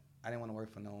 Hello. I didn't want to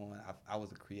work for no one. I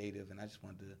was a creative, and I just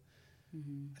wanted to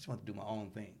do my own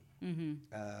thing. Mm-hmm.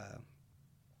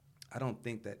 I don't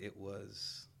think that it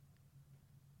was.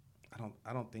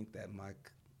 I don't think that my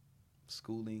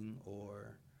schooling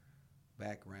or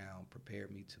background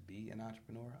prepared me to be an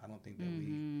entrepreneur. I don't think that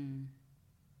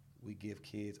we give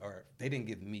kids, or they didn't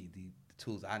give me the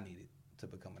tools I needed to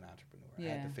become an entrepreneur. I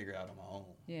had to figure it out on my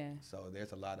own. Yeah. So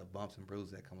there's a lot of bumps and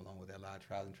bruises that come along with that, a lot of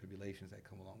trials and tribulations that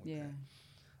come along with that.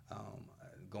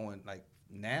 Going like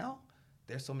now,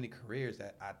 there's so many careers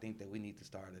that I think that we need to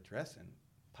start addressing.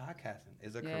 Podcasting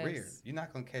is a career. You're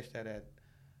not going to catch that at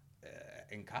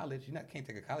in college. Can't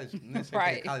take a college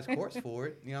necessarily take a college course for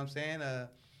it. You know what I'm saying?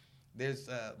 There's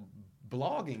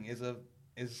blogging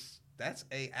that's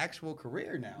a actual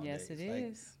career nowadays. Yes, it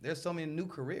is. There's so many new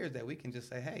careers that we can just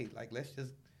say, hey, like let's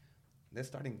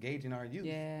start engaging our youth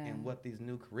in what these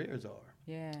new careers are.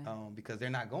 Yeah. Because they're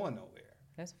not going nowhere.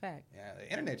 That's a fact. Yeah, the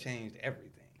internet changed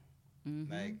everything.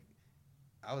 Mm-hmm. Like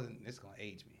it's gonna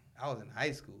age me. I was in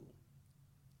high school,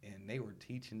 and they were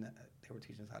teaching us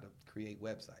how to create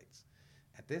websites.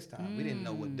 At this time, we didn't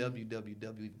know what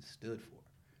www even stood for.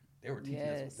 They were teaching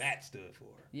us what that stood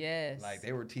for. Yes. Like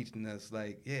they were teaching us,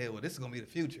 like, this is gonna be the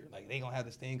future. Like they gonna have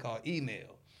this thing called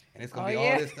email, and it's gonna be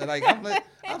all this. Like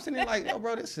I'm sitting there like, yo,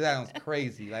 bro, this sounds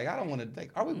crazy. Like I don't want to.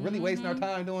 Like, are we really wasting our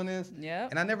time doing this? Yeah.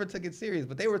 And I never took it serious.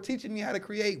 But they were teaching me how to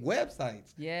create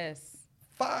websites. Yes.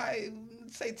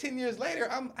 10 years later,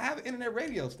 I have an internet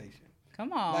radio station.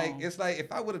 Come on. Like it's like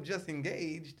if I would have just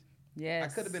engaged, I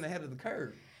could have been ahead of the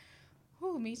curve.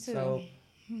 Ooh, me too. So,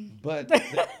 but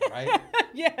right?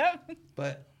 Yeah.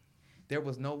 But there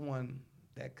was no one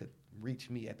that could reach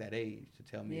me at that age to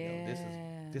tell me,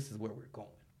 this is where we're going.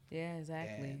 Yeah,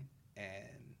 exactly.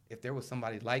 And if there was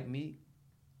somebody like me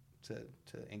to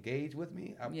engage with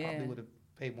me, I probably would have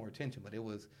paid more attention. But it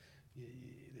was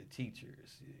the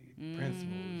teachers,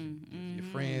 principals, your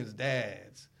friends'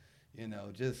 dads,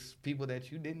 just people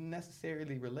that you didn't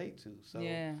necessarily relate to. So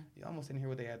you almost didn't hear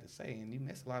what they had to say, and you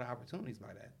missed a lot of opportunities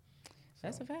by that. So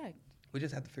that's a fact. We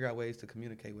just have to figure out ways to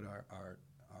communicate with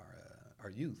our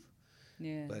youth.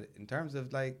 Yeah. But in terms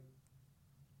of like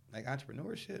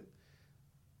entrepreneurship,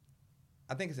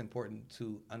 I think it's important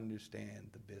to understand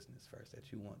the business first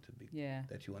that you want to be in.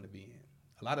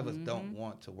 A lot of us don't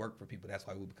want to work for people. That's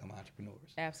why we become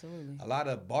entrepreneurs. Absolutely. A lot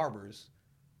of barbers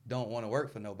don't want to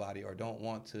work for nobody or don't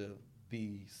want to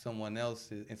be someone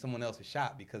else's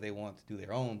shop because they want to do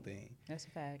their own thing. That's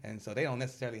a fact. And so they don't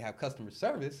necessarily have customer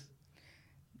service.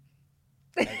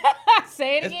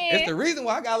 Say it again. It's the reason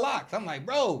why I got locks. I'm like,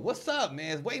 bro, what's up,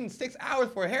 man? It's waiting 6 hours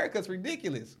for a haircut's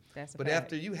ridiculous. That's a but fact.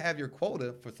 After you have your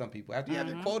quota, for some people, after you have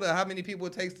your quota, how many people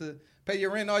it takes to pay your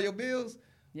rent and all your bills,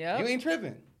 you ain't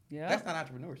tripping. Yeah. That's not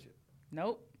entrepreneurship.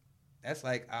 Nope. That's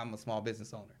like I'm a small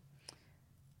business owner.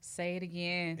 Say it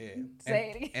again. Yeah.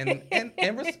 Say it again.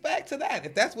 And respect to that.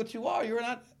 If that's what you are, you're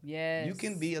not. Yes. You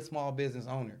can be a small business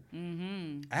owner.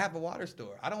 Mm-hmm. I have a water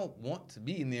store. I don't want to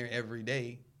be in there every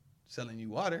day selling you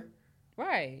water.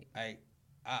 Right. I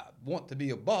want to be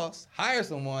a boss, hire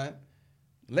someone,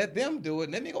 let them do it,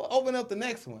 and let me go open up the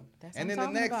next one. That's and what then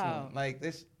I'm the next about. one. Like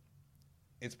this,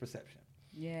 it's perception.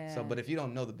 Yeah. So, but if you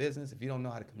don't know the business, if you don't know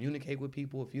how to communicate with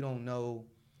people, if you don't know,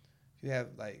 if you have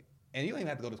and you don't even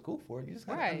have to go to school for it, you just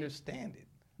got to understand it.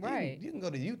 Right. You can go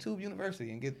to YouTube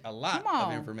University and get a lot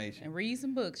of information. And read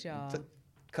some books, y'all.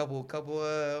 Couple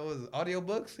audio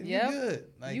books, and you're good.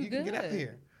 Like you can get out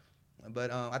here.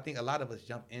 But I think a lot of us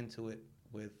jump into it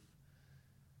with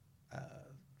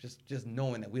just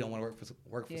knowing that we don't want to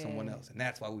work for someone else, and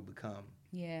that's why we become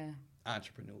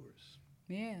entrepreneurs.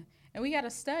 Yeah, and we got to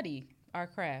study our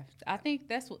craft. I think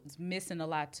that's what's missing a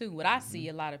lot too. What I see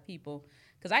a lot of people,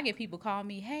 because I get people call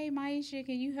me, "Hey, Maisha,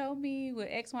 can you help me with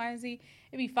X, Y, and Z?"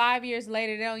 It'd be 5 years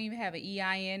later, they don't even have an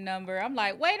EIN number. I'm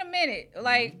like, wait a minute,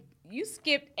 like you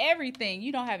skipped everything.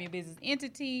 You don't have your business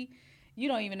entity. You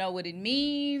don't even know what it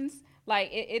means.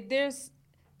 Like there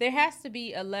has to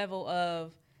be a level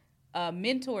of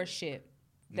mentorship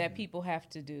that people have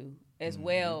to do as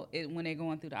well when they're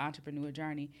going through the entrepreneur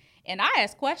journey. And I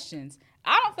ask questions.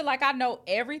 I don't feel like I know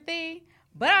everything,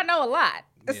 but I know a lot.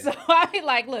 Yeah. So I be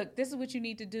like, look, this is what you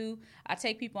need to do. I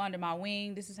take people under my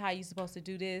wing. This is how you're supposed to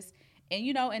do this. And,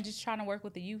 and just trying to work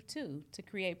with the youth, too, to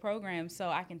create programs so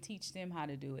I can teach them how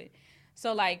to do it.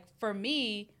 So, like, for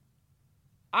me,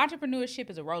 entrepreneurship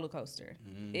is a roller coaster.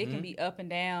 It can be up and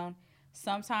down.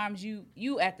 Sometimes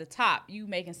you at the top, you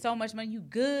making so much money, you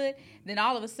good. Then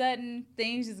all of a sudden,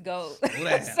 things just go.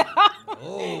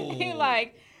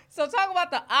 So talk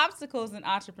about the obstacles in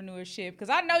entrepreneurship, because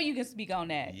I know you can speak on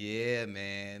that. Yeah,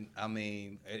 man. I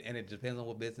mean, and it depends on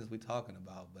what business we're talking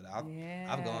about. But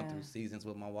I've gone through seasons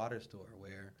with my water store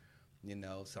where,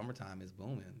 summertime is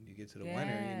booming. You get to the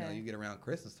winter, you get around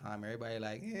Christmas time, everybody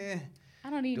like, I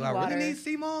don't need do water. I really need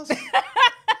sea moss?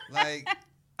 Like,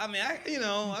 I mean, I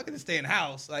can just stay in the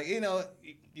house. Like,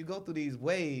 you go through these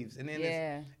waves, and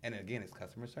then and again, it's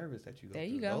customer service that you go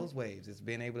through. Those waves. It's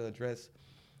being able to address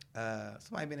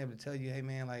somebody being able to tell you, hey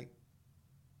man, like,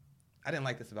 I didn't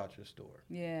like this about your store.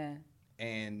 Yeah.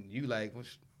 And you like, well,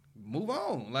 move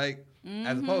on. Like,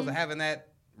 as opposed to having that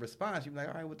response, you be like,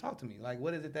 all right, well, talk to me. Like,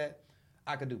 what is it that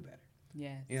I could do better?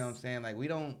 Yes. You know what I'm saying? Like,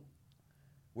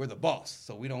 we're the boss,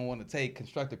 so we don't want to take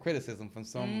constructive criticism from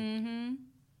some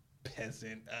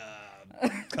peasant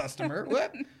customer.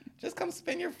 What? Just come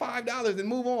spend your $5 and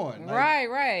move on. Like,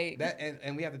 right. That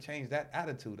and we have to change that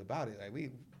attitude about it. Like,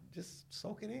 we just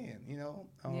soak it in,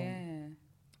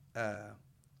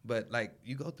 but like,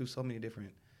 you go through so many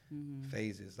different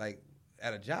phases. Like,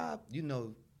 at a job, you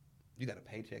got a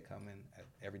paycheck coming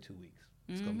every 2 weeks.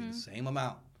 It's gonna be the same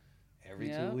amount every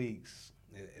 2 weeks.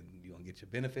 And you're gonna get your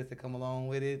benefits that come along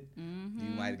with it.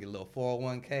 You might get a little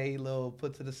 401k, little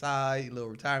put to the side, a little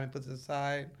retirement put to the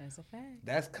side. That's a fact.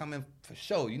 That's coming for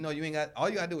sure. You ain't got, all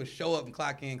you gotta do is show up and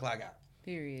clock in, clock out.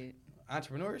 Period.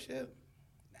 Entrepreneurship?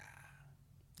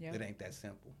 It ain't that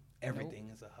simple. Everything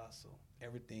is a hustle.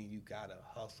 Everything you gotta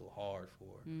hustle hard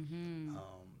for.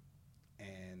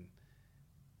 And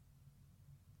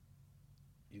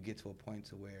you get to a point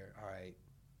to where, all right,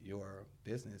 your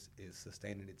business is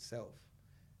sustaining itself.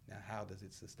 Now, how does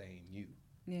it sustain you?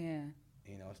 Yeah.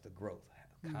 It's the growth,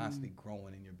 constantly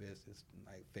growing in your business,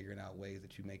 like figuring out ways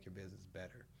that you make your business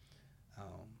better.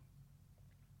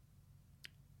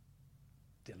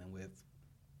 Dealing with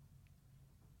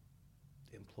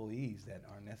employees that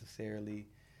aren't necessarily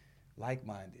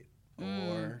like-minded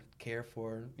or care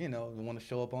for, want to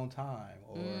show up on time,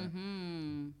 or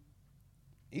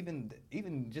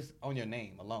even just on your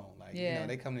name alone. Like,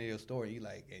 they come to your store and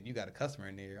you got a customer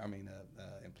in there,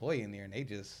 employee in there, and they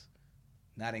just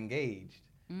not engaged.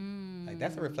 Like,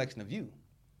 that's a reflection of you.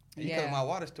 And you come to my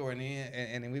water store and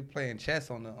then we playing chess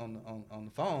on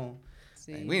the phone.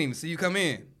 Like, we didn't even see you come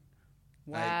in.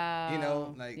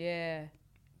 Wow. Like,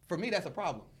 for me, that's a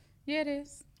problem. Yeah, it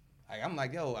is. Like, I'm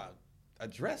like, yo,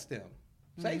 address them.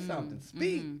 Say something.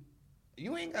 Speak.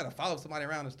 You ain't got to follow somebody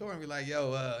around the store and be like,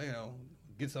 yo,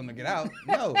 get something to get out.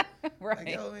 No. Right. Like,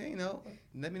 yo,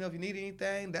 let me know if you need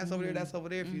anything. That's over there. That's over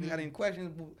there. If you got any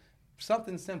questions,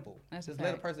 something simple. Just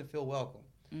let a person feel welcome.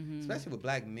 Especially with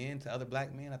black men to other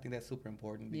black men. I think that's super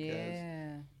important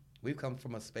because we've come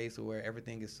from a space where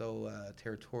everything is so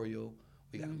territorial.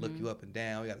 We got to look you up and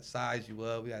down. We got to size you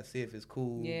up. We got to see if it's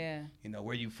cool. Yeah.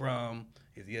 Where you from?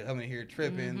 Is you coming here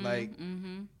tripping?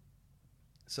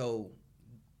 So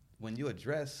when you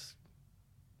address,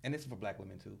 and this is for black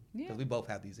women too, because we both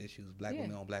have these issues, black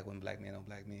women on black women, black men on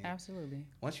black men. Absolutely.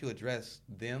 Once you address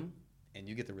them and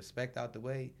you get the respect out the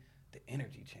way, the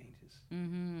energy changes.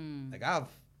 Like,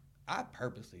 I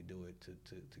purposely do it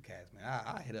to cats, man.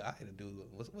 I hit a dude.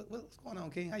 What's going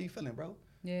on, King? How you feeling, bro?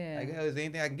 Yeah. Like, is there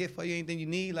anything I can get for you? Anything you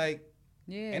need? Like,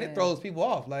 and it throws people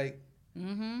off. Like,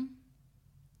 and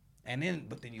then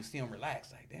you see them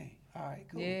relax. Like, dang, all right,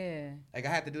 cool. Yeah. Like, I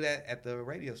had to do that at the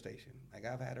radio station. Like,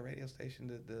 I've had a radio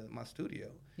station, my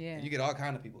studio. Yeah. And you get all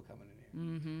kind of people coming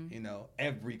in there.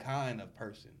 Every kind of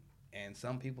person. And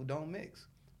some people don't mix.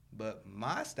 But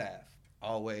my staff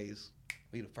always,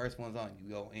 we the first ones on you.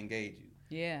 We gonna engage you.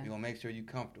 Yeah. We gonna make sure you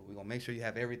comfortable. We gonna make sure you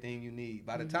have everything you need.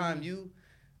 By the time you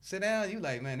sit down, you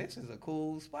like, man, this is a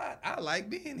cool spot. I like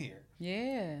being here.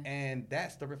 Yeah. And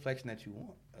that's the reflection that you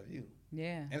want of you.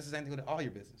 Yeah. And it's the same thing with all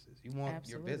your businesses. You want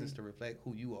your business to reflect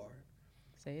who you are.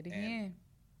 Say it again.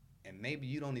 And maybe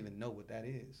you don't even know what that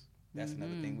is. That's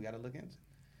another thing we got to look into.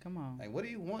 Come on. Like, what do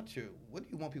you want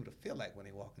people to feel like when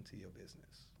they walk into your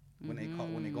business? When they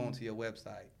go onto your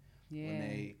website? Yeah. When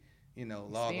they,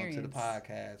 log onto the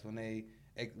podcast? When they,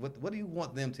 what do you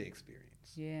want them to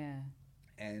experience? Yeah.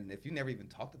 And if you never even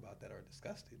talked about that or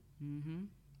discussed it,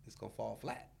 it's gonna fall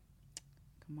flat.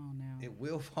 Come on now. It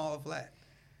will fall flat.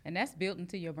 And that's built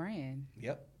into your brand.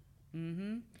 Yep.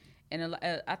 Mm-hmm. And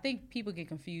I think people get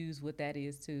confused what that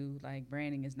is too. Like,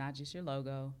 branding is not just your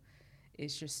logo.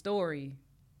 It's your story.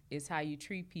 It's how you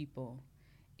treat people.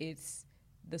 It's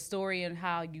the story and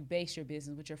how you base your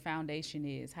business, what your foundation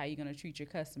is, how you're going to treat your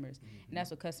customers. Mm-hmm. And that's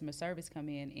what customer service come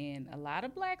in. And a lot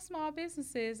of Black small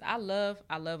businesses, I love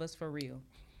us for real.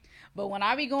 But when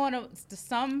I be going to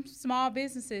some small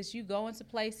businesses, you go into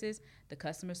places, the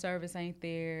customer service ain't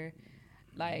there.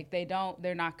 Like,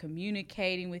 they're not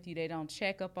communicating with you. They don't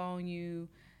check up on you.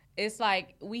 It's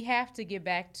like we have to get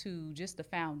back to just the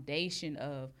foundation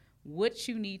of what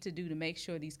you need to do to make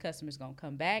sure these customers going to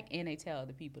come back, and they tell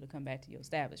other people to come back to your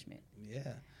establishment.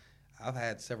 Yeah. I've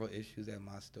had several issues at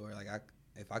my store. Like,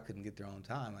 if I couldn't get there on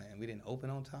time, and we didn't open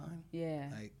on time,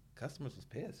 like, customers was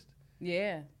pissed.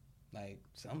 Yeah. Like,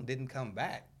 some didn't come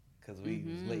back because we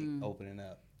was late opening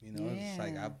up. You know, it's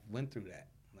like I went through that.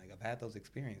 Like, I've had those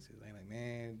experiences. Like,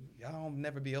 man, y'all don't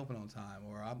never be open on time.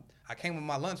 Or I came with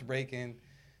my lunch break and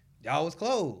y'all was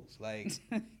closed. Like,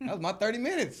 that was my 30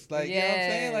 minutes. Like, you know what I'm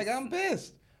saying? Like, I'm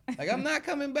pissed. Like, I'm not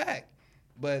coming back.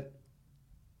 But,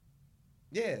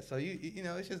 yeah, so, you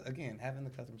know, it's just, again, having the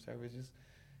customer service, just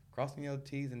crossing your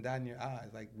T's and dotting your I's,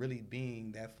 like really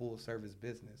being that full service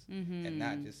business and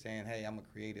not just saying, hey, I'm a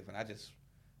creative and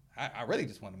I really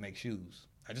just want to make shoes.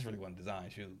 I just really want to design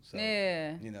shoes. So,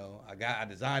 you know, I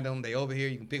designed them. They over here.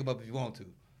 You can pick them up if you want to.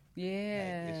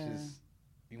 Yeah. Like, it's just,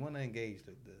 you want to engage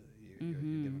your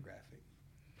demographic.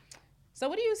 So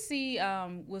what do you see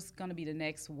what's going to be the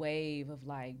next wave of,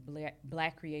 like,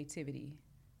 black creativity?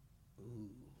 Ooh,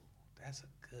 that's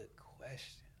a good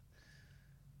question.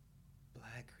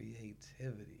 Black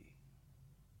creativity.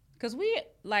 Because we,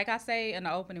 like I say in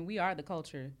the opening, we are the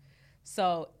culture.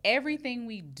 So everything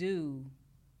we do,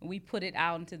 we put it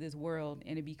out into this world,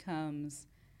 and it becomes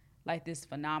like this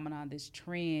phenomenon, this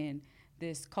trend,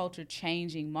 this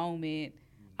culture-changing moment,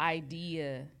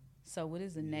 idea. So what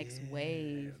is the next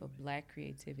wave of black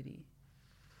creativity?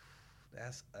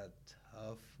 That's a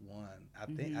tough one. I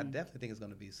definitely think it's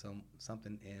going to be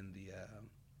something in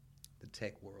the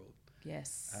tech world.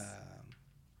 Yes.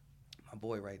 My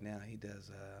boy right now, he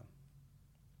does.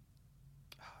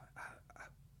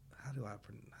 How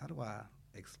do I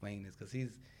explain this? Because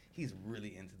he's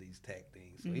really into these tech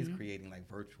things. So he's creating like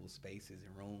virtual spaces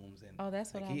and rooms, and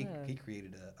that's what I love. He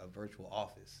created a virtual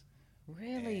office.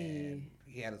 Really? And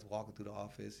he had us walking through the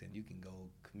office, and you can go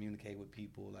communicate with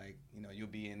people. Like, you know, you'll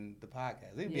be in the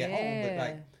podcast. You'll be at home, but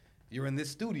like you're in this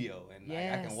studio, and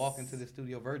like, I can walk into the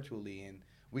studio virtually, and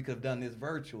we could have done this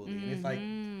virtually. And it's like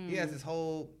he has this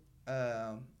whole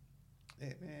man,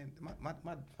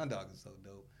 my dog is so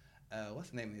dope. What's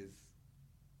the name of his?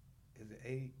 Is it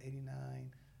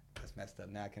 89? That's messed up.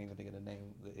 Now I can't even think of the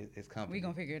name. His company. We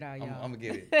gonna figure it out, y'all. I'm gonna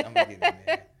get it.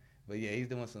 Man. But yeah, he's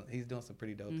doing some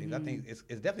pretty dope things. I think it's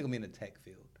definitely gonna be in the tech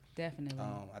field. Definitely.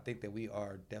 I think that we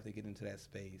are definitely getting into that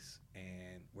space,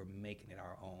 and we're making it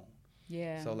our own.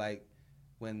 Yeah. So like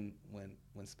when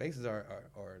spaces are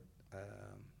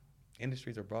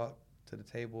industries are brought to the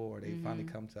table, or they finally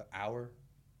come to our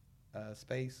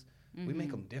space, we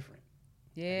make them different.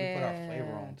 Yeah. Like, we put our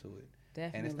flavor onto it.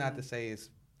 Definitely. And it's not to say it's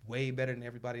way better than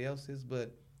everybody else's,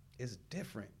 but it's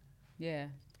different. Yeah.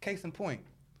 Case in point,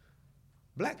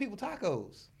 Black people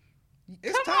tacos.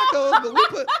 It's tacos,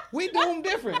 but we do them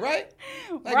different, right?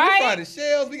 Like, we fry the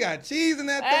shells, we got cheese in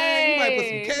that thing, you might put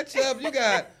some ketchup, you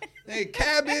got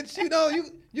cabbage, you know,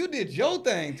 you did your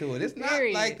thing to it. It's not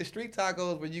like the street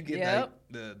tacos where you get like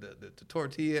the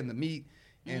tortilla and the meat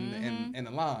and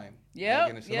the lime. Yep. Like,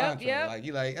 and the cilantro. Like,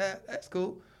 you like, that's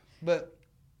cool. But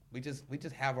we just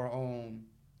have our own,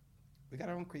 we got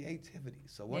our own creativity.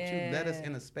 So once you let us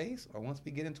in a space, or once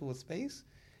we get into a space,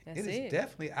 it is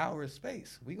definitely our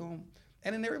space.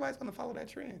 And then everybody's gonna follow that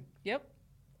trend. Yep.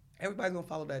 Everybody's gonna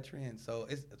follow that trend. So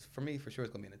it's for me, for sure,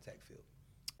 it's gonna be in the tech field.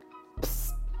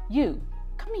 Psst, you,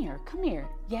 come here.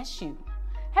 Yes, you.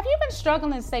 Have you been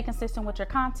struggling to stay consistent with your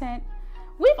content?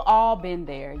 We've all been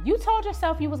there. You told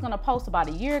yourself you was going to post about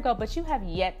a year ago, but you have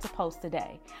yet to post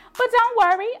today. But don't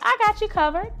worry, I got you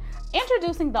covered.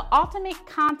 Introducing the Ultimate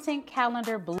Content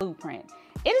Calendar Blueprint.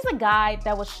 It is a guide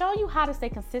that will show you how to stay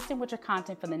consistent with your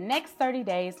content for the next 30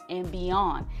 days and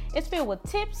beyond. It's filled with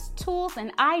tips, tools,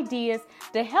 and ideas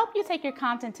to help you take your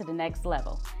content to the next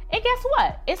level. And guess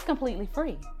what? It's completely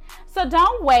free. So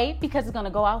don't wait, because it's going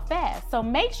to go out fast. So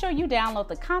make sure you download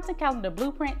the Content Calendar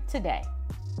Blueprint today.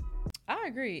 I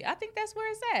agree. I think that's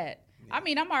where it's at. Yeah. I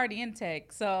mean, I'm already in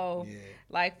tech. So,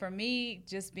 like, for me,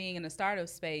 just being in a startup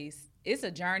space, it's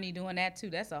a journey doing that too.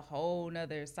 That's a whole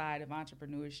nother side of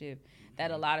entrepreneurship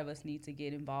that a lot of us need to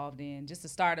get involved in. Just the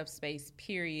startup space,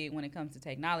 period, when it comes to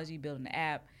technology, building an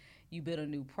app, you build a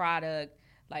new product.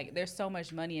 Like, there's so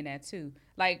much money in that too.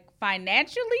 Like,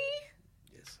 financially,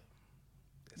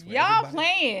 y'all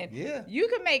playing. Yeah. You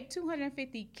can make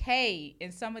 $250K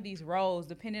in some of these roles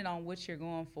depending on what you're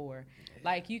going for. Yeah.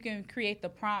 Like, you can create the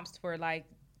prompts for like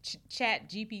chat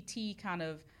GPT kind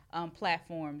of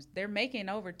platforms. They're making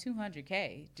over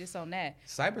 $200K just on that.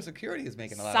 Cybersecurity is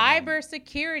making a lot of money.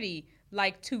 Cybersecurity,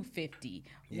 like $250,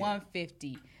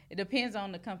 $150. It depends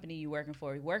on the company you're working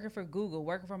for. You're working for Google,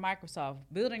 working for Microsoft,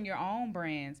 building your own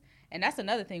brands. And that's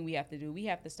another thing we have to do. We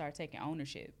have to start taking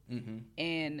ownership.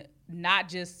 And not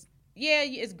just,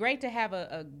 it's great to have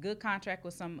a good contract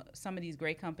with some of these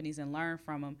great companies and learn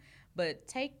from them. But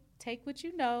take what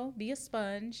you know, be a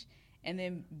sponge, and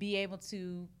then be able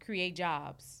to create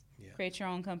jobs, create your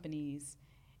own companies,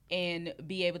 and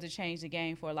be able to change the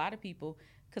game for a lot of people,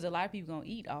 because a lot of people going to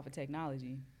eat off of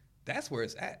technology. That's where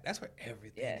it's at. That's where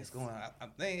everything is going.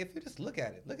 I'm thinking, if you just look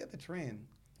at it, look at the trend.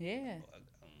 Yeah.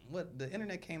 What the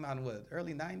internet came out in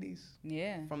early 90s?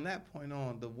 Yeah. From that point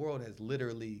on, the world has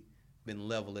literally been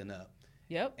leveling up.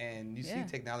 Yep. And you see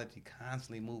technology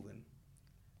constantly moving.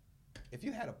 If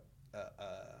you had a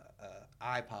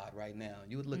iPod right now,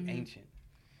 you would look ancient.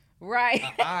 Right.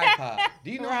 An iPod. Do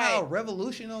you know how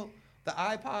revolutionary the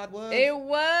iPod was? It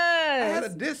was. I had a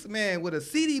Discman with a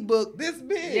CD book this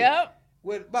big. Yep.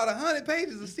 With about 100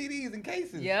 pages of CDs and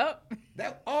cases. Yep.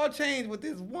 That all changed with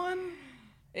this one.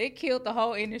 It killed the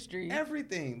whole industry.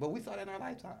 Everything. But we saw that in our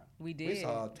lifetime. We did. We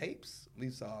saw tapes. We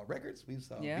saw records. We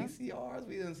saw VCRs.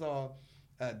 We then saw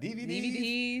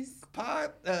DVDs.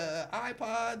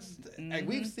 iPods. Like,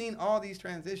 we've seen all these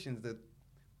transitions. The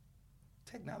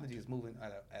technology is moving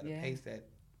at a pace that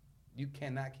you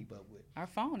cannot keep up with. Our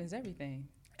phone is everything.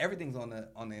 Everything's on the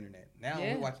internet. Now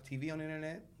we watch TV on the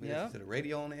internet. We listen to the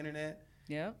radio on the internet.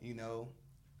 Yep. You know,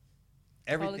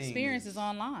 everything. The whole experience is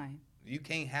online. You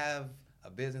can't have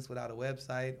a business without a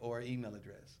website or email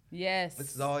address. Yes.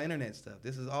 This is all internet stuff.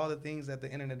 This is all the things that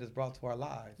the internet has brought to our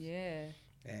lives. Yeah.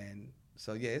 And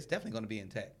so, it's definitely going to be in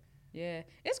tech. Yeah.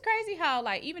 It's crazy how,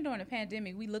 like, even during the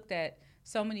pandemic, we looked at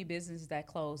so many businesses that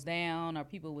closed down or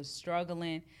people was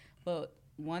struggling. But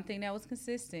one thing that was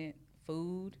consistent,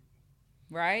 food,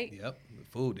 right? Yep. The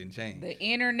food didn't change. The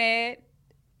internet.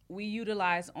 We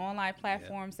utilize online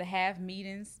platforms to have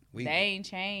meetings. They ain't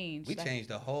changed. We changed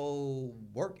the whole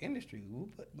work industry. We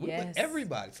put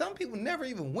everybody. Some people never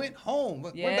even went home,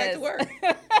 but went back to work.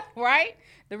 Right?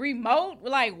 The remote,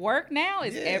 like, work now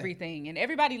is everything. And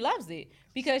everybody loves it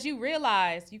because you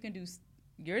realize you can do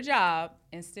your job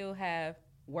and still have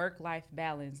work-life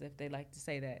balance, if they like to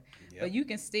say that. Yep. But you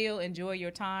can still enjoy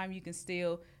your time. You can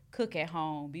still cook at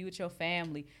home, be with your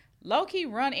family, low-key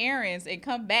run errands and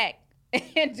come back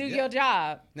and do your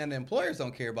job. Now, the employers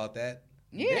don't care about that.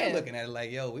 Yeah. They're looking at it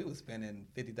like, we was spending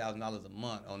 $50,000 a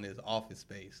month on this office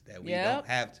space that we don't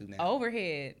have to now.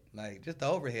 Overhead. Like, just the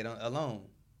overhead alone.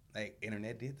 Like,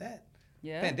 internet did that.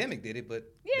 Yeah. Pandemic did it, but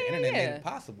the internet made it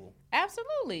possible.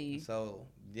 Absolutely. So,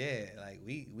 like,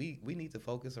 we need to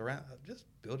focus around just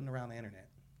building around the internet.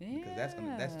 Yeah. Because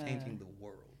that's changing the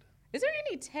world. Is there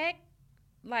any tech,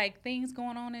 like, things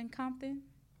going on in Compton?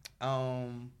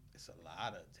 It's a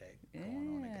lot of tech going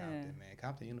on in Compton, man.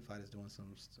 Compton Unified is doing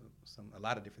a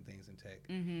lot of different things in tech.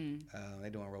 They're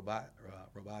doing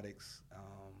robotics.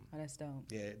 That's dope.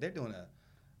 Yeah, they're doing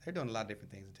a lot of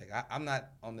different things in tech. I'm not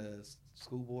on the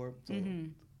school board, so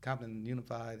Compton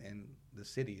Unified and the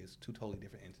city is two totally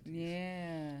different entities.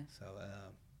 Yeah. So,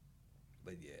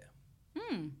 but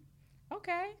yeah.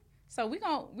 Okay. So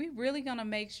we really gonna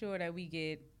make sure that we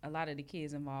get a lot of the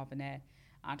kids involved in that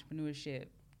entrepreneurship,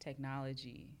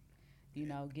 technology. You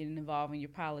know, getting involved in your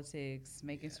politics,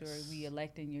 making sure we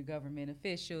electing your government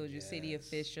officials, your city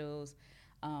officials,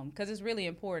 because it's really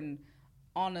important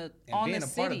on the city. And being a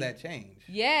part of that change.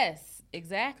 Yes,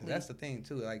 exactly. That's the thing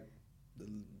too. Like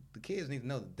the kids need to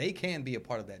know that they can be a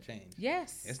part of that change.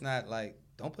 Yes. It's not like,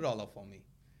 don't put all up on me.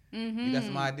 You got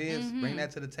some ideas, bring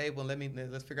that to the table,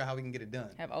 and let's figure out how we can get it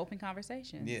done. Have open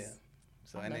conversations. Yeah.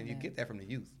 So and then you get that from the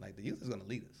youth. Like, the youth is going to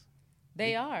lead us.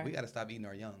 They are. We got to stop eating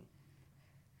our young.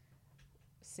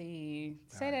 See,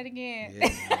 say that again.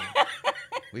 Yeah,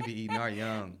 we be eating our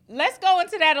young. Let's go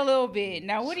into that a little bit.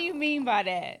 Now, what do you mean by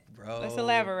that? Bro. Let's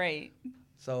elaborate.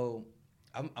 So,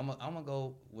 I'm gonna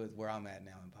go with where I'm at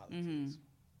now in politics.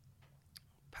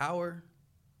 Power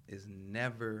is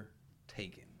never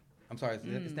taken. I'm sorry,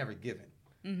 it's never given.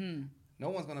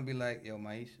 No one's gonna be like, yo,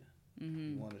 Maisha,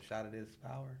 you want a shot of this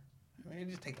power? I mean,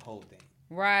 just take the whole thing.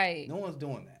 Right. No one's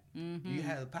doing that.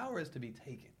 The power is to be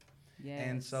taken. Yes.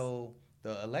 And so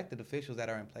the elected officials that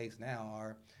are in place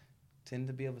now tend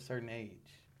to be of a certain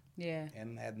age. Yeah.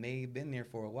 And have been there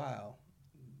for a while.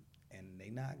 And they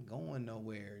not going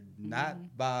nowhere, not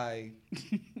by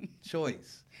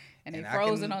choice. And they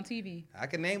frozen on TV. I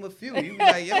can name a few. You be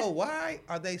like, yo, why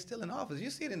are they still in office? You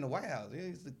see it in the White House.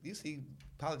 You see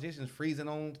politicians freezing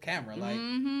on camera. Like,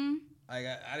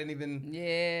 I didn't even.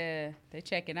 Yeah, they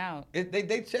checking out.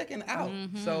 They checking out.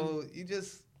 So you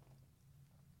just.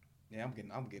 Yeah, I'm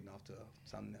getting off to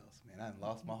something else, man. I done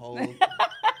lost my whole.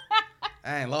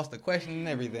 I ain't lost the question and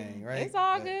everything, right? It's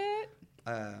all good.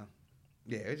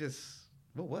 Yeah, it just.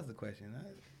 What was the question?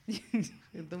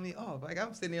 It threw me off. Like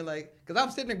I'm sitting here, because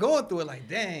I'm sitting there going through it, like,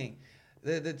 dang,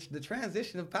 the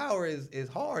transition of power is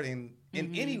hard in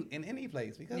any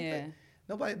place because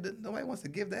nobody wants to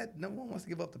give that. No one wants to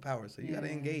give up the power, so you got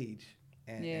to engage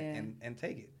and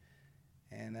take it.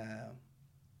 And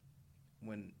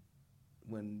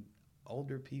when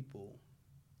older people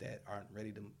that aren't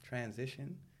ready to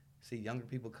transition see younger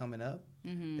people coming up,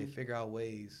 they figure out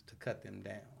ways to cut them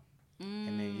down.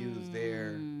 And then use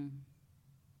their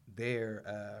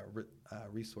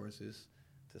resources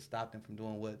to stop them from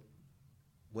doing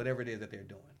whatever it is that they're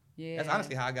doing. Yeah, that's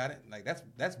honestly how I got it. Like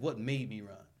that's what made me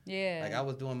run. Yeah, like I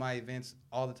was doing my events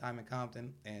all the time in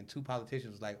Compton, and 2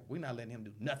 politicians was like, "We're not letting him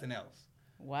do nothing else."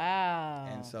 Wow.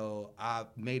 And so I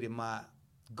made it my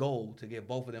goal to get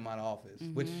both of them out of office,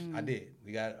 which I did.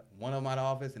 We got one of them out of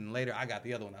office, and later I got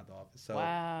the other one out of office. So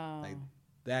like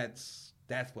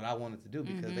that's what I wanted to do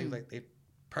because they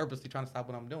purposely trying to stop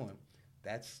what I'm doing.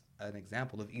 That's an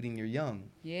example of eating your young.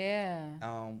 Yeah.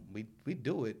 We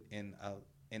do it in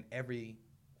every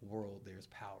world there's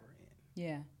power in.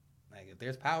 Yeah. Like if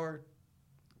there's power,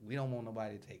 we don't want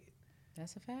nobody to take it.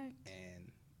 That's a fact.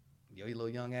 And your little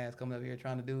young ass coming up here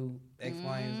trying to do X,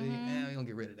 Y, and Z, man, we gonna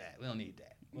get rid of that. We don't need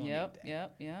that.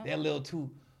 Yep. They're a little too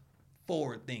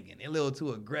forward thinking. They're a little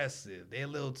too aggressive. They're a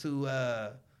little too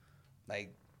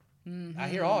like. I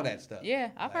hear all that stuff.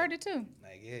 Yeah, I've heard it too.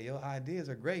 Like, yeah, your ideas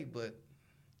are great, but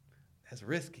that's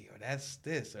risky, or that's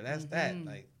this, or that's that.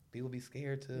 Like, people be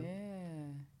scared to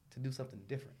do something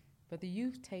different. But the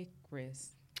youth take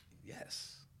risks.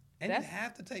 Yes. And you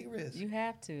have to take risks. You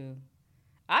have to.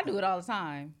 I do it all the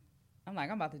time. I'm like,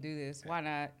 I'm about to do this. Why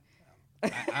not?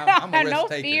 I'm a risk no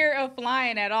taker. fear of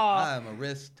flying at all. I'm a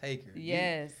risk taker.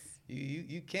 Yes.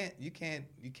 You can't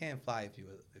fly if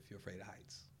you're afraid of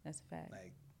heights. That's a fact.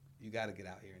 Like, you got to get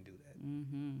out here and do that.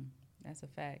 That's a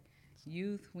fact.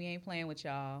 Youth, we ain't playing with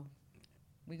y'all.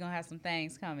 We gonna have some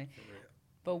things coming. For real.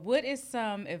 But what is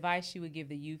some advice you would give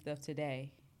the youth of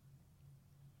today?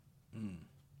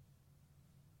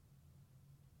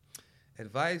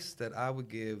 Advice that I would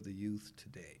give the youth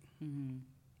today.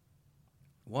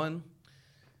 One,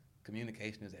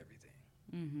 communication is everything.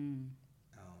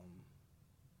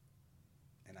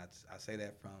 And I say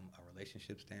that from a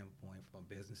relationship standpoint, from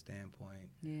a business standpoint,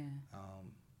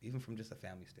 even from just a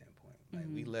family standpoint. Like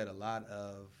we let a lot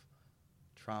of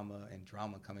trauma and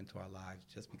drama come into our lives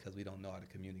just because we don't know how to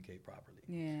communicate properly.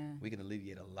 Yeah, we can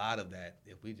alleviate a lot of that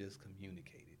if we just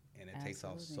communicate it, and it takes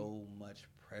off so much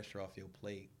pressure off your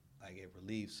plate. Like it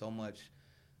relieves so much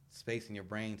space in your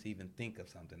brain to even think of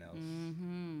something else,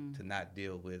 to not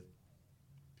deal with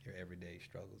your everyday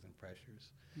struggles and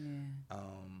pressures. Yeah.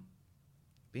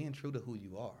 Being true to who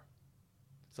you are.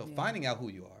 So finding out who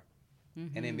you are,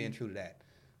 and then being true to that.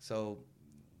 So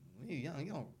when you're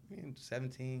young, you're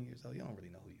 17 years old, you don't really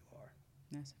know who you are.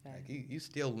 That's a fact. Like you're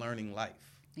still learning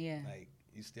life. Yeah. Like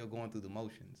you're still going through the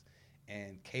motions,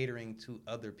 and catering to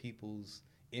other people's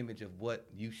image of what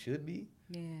you should be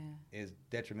is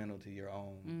detrimental to your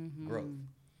own growth.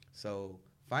 So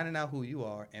finding out who you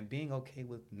are and being okay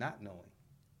with not knowing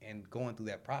and going through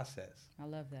that process. I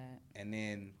love that. And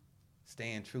then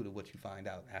staying true to what you find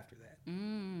out after that.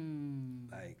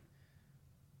 Like,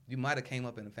 you might have came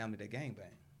up in a family that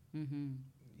gangbang.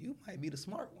 You might be the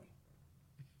smart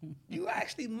one. You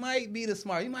actually might be the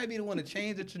smart. You might be the one to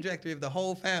change the trajectory of the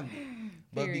whole family.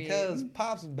 But because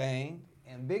Pops banged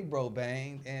and Big Bro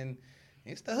banged and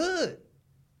it's the hood,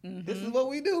 this is what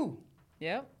we do.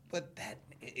 Yep. But that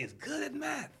is good at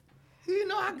math. You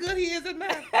know how good he is at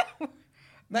math?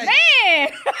 Like, man!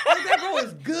 Like that bro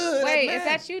is good. Wait, is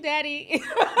that you, Daddy?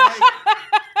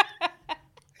 Like,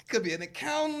 it could be an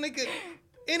accountant.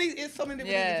 It's so many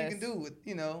different things that you can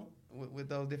do with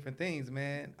those different things,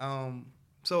 man.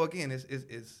 So again,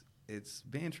 it's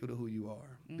being true to who you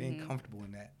are, being comfortable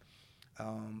in that.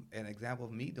 An example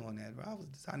of me doing that, I was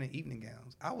designing evening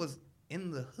gowns. I was in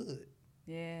the hood,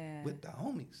 with the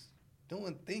homies,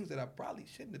 doing things that I probably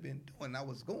shouldn't have been doing. I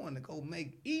was going to go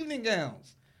make evening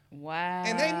gowns. Wow.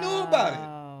 And they knew about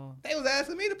it. They was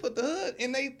asking me to put the hood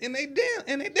in they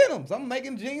denims. I'm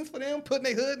making jeans for them, putting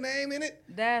their hood name in it.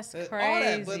 That's crazy. All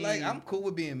that, but like I'm cool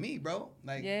with being me, bro.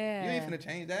 Like you yeah. ain't finna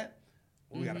change that.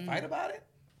 We gotta fight about it.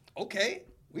 Okay,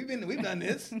 we've done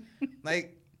this.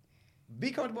 Like,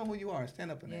 be comfortable in who you are and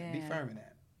stand up in that. Be firm in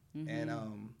that.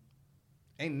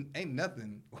 And ain't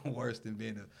nothing worse than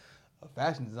being a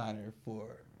fashion designer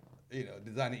for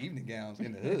designing evening gowns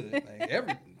in the hood. Like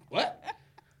everything. What?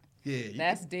 Yeah,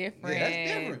 that's different.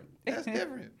 Yeah, that's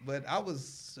different. But I was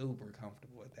super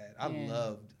comfortable with that. I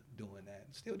loved doing that.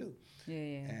 Still do.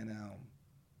 Yeah. And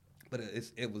but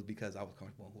it was because I was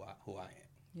comfortable in who I am.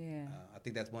 Yeah. I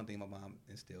think that's one thing my mom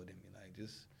instilled in me. Like,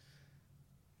 just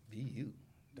be you.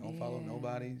 Don't follow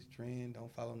nobody's trend.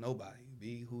 Don't follow nobody.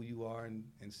 Be who you are and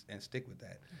stick with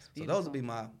that. So those would be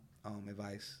my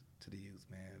advice to the youth,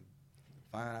 man.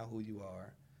 Find out who you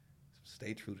are.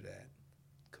 Stay true to that.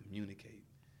 Communicate.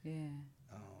 Yeah.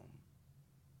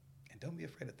 And don't be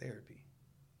afraid of therapy.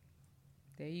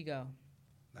 There you go.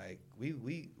 Like,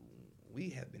 we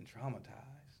have been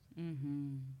traumatized.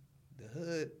 The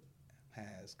hood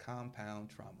has compound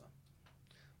trauma.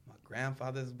 My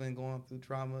grandfather's been going through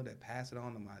trauma that passed it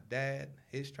on to my dad.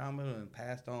 His trauma and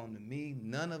passed on to me.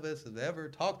 None of us have ever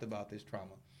talked about this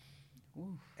trauma.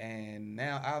 Oof. And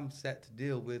now I'm set to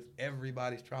deal with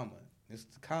everybody's trauma. It's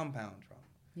the compound trauma.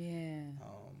 Yeah.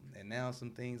 And now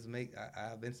some things I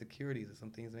have insecurities, and some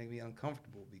things make me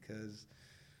uncomfortable because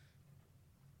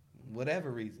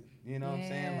whatever reason, you know what I'm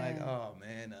saying? Like, oh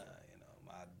man,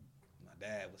 my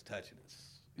dad was touching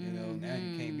us. Now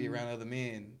you can't be around other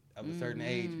men of a certain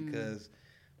age because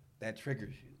that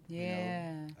triggers you.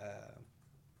 Yeah.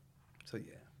 So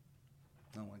yeah,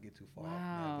 I don't want to get too far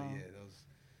wow. off that,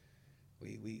 but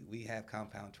yeah, we have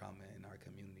compound trauma in our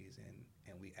communities,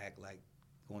 and we act like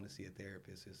going to see a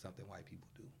therapist is something white people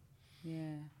do.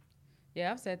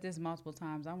 Yeah, I've said this multiple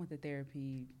times. I went to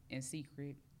therapy in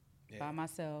secret by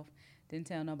myself, didn't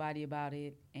tell nobody about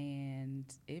it, and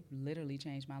it literally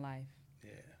changed my life.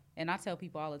 Yeah. And I tell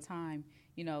people all the time,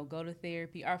 go to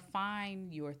therapy or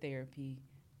find your therapy,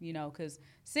 because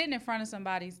sitting in front of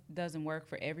somebody doesn't work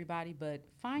for everybody, but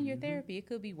find your therapy. It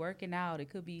could be working out. It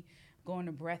could be going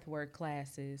to breath work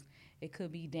classes. It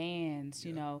could be dance,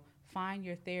 find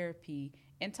your therapy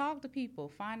and talk to people.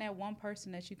 Find that one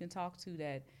person that you can talk to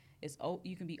that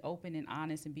you can be open and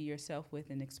honest and be yourself with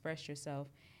and express yourself,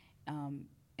 and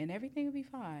everything will be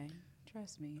fine.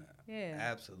 Trust me. Yeah.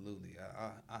 Absolutely.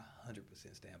 I 100%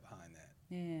 stand behind that.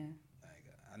 Yeah. Like,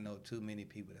 I know too many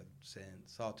people that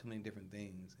saw too many different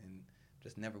things and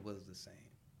just never was the same.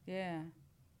 Yeah.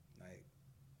 Like,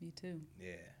 me too.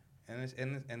 Yeah. And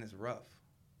it's rough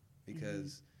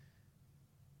because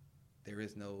there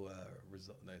is no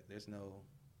result. Like, there's no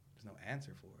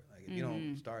answer for it. Like, if you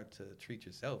don't start to treat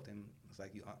yourself, then it's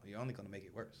like you're only going to make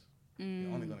it worse.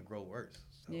 You're only going to grow worse.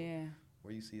 So where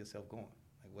do you see yourself going?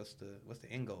 Like, what's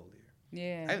the end goal there?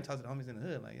 Yeah. I even talked to the homies in the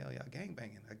hood, like, yo, y'all gang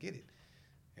banging. I get it.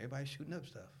 Everybody's shooting up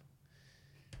stuff.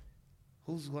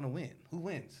 Who's gonna win? Who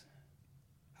wins?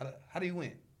 How do you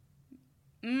win?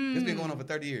 It's been going on for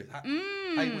 30 years. How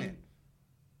you win?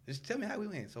 Just tell me how we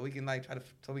win, so we can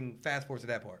so we can fast forward to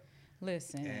that part.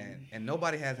 Listen. And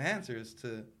nobody has answers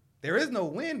to. There is no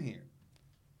win here.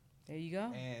 There you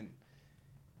go. And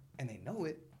they know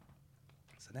it.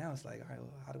 So now it's like, all right,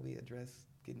 well, how do we address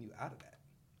getting you out of that?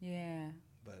 Yeah.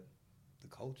 But the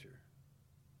culture,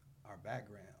 our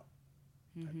background,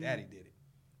 our daddy did it.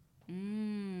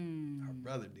 Our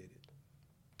brother did it.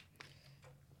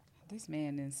 This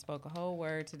man then spoke a whole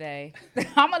word today.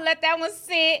 I'm going to let that one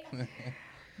sit.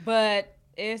 But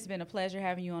it's been a pleasure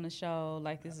having you on the show.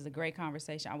 Like, this is a great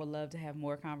conversation. I would love to have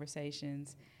more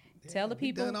conversations. Yeah, tell the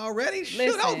people. Done already?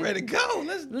 Shoot, I was ready to go.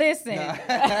 Listen.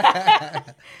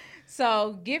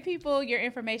 So give people your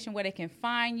information, where they can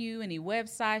find you, any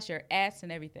websites, your ads,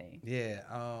 and everything. Yeah.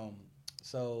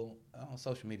 So on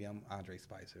social media, I'm Andre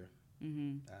Spicer.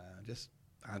 Just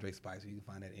Andre Spicer. You can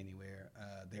find that anywhere.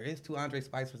 There is 2 Andre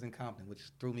Spicers in Compton, which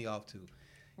threw me off too.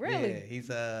 Really? Yeah. He's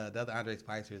the other Andre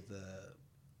Spicer is the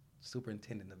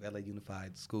superintendent of LA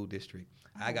Unified School District.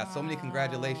 I got so many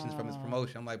congratulations from his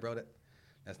promotion. I'm like, bro,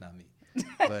 that's not me.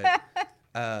 But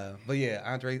yeah,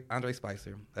 Andre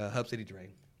Spicer, Hub City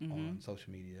Dre. On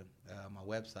social media. My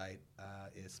website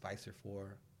is Spicer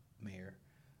for Mayor.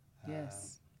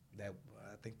 Yes. I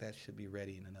think that should be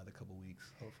ready in another couple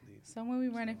weeks, hopefully. So when we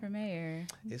running for mayor?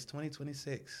 It's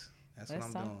 2026. That's what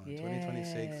I'm doing. Yes.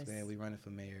 2026, man. We running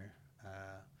for mayor,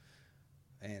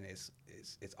 and it's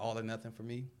all or nothing for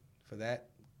me for that.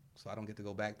 So I don't get to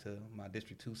go back to my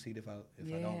District 2 seat if I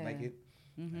don't make it.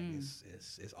 Like,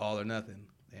 it's all or nothing,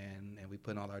 and we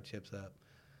putting all our chips up.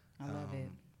 I love it.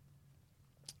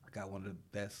 I got one of the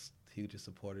best, hugest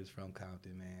supporters from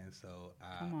Compton, man. So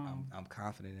I'm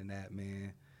confident in that,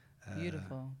 man.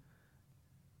 Beautiful.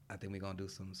 I think we're gonna do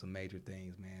some major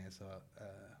things, man. So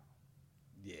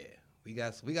yeah, we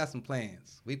got some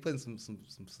plans. We putting some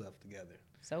stuff together.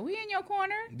 So we in your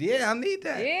corner. Yeah, I need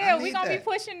that. Yeah, we gonna be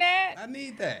pushing that. I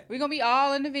need that. We gonna be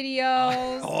all in the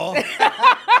videos.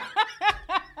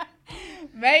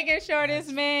 Making sure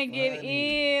this man get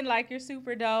in like you're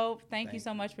super dope. Thank you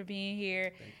so much for being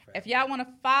here. If y'all want to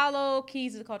follow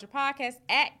Keys to the Culture Podcast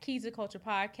at Keys to the Culture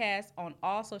Podcast on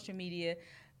all social media,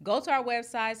 go to our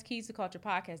website,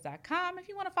 keystoculturepodcast.com. If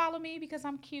you want to follow me because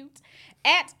I'm cute,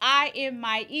 at I Am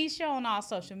Maisha on all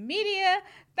social media.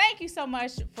 Thank you so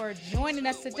much for joining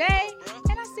us today,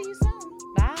 and I'll see you soon.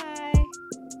 Bye.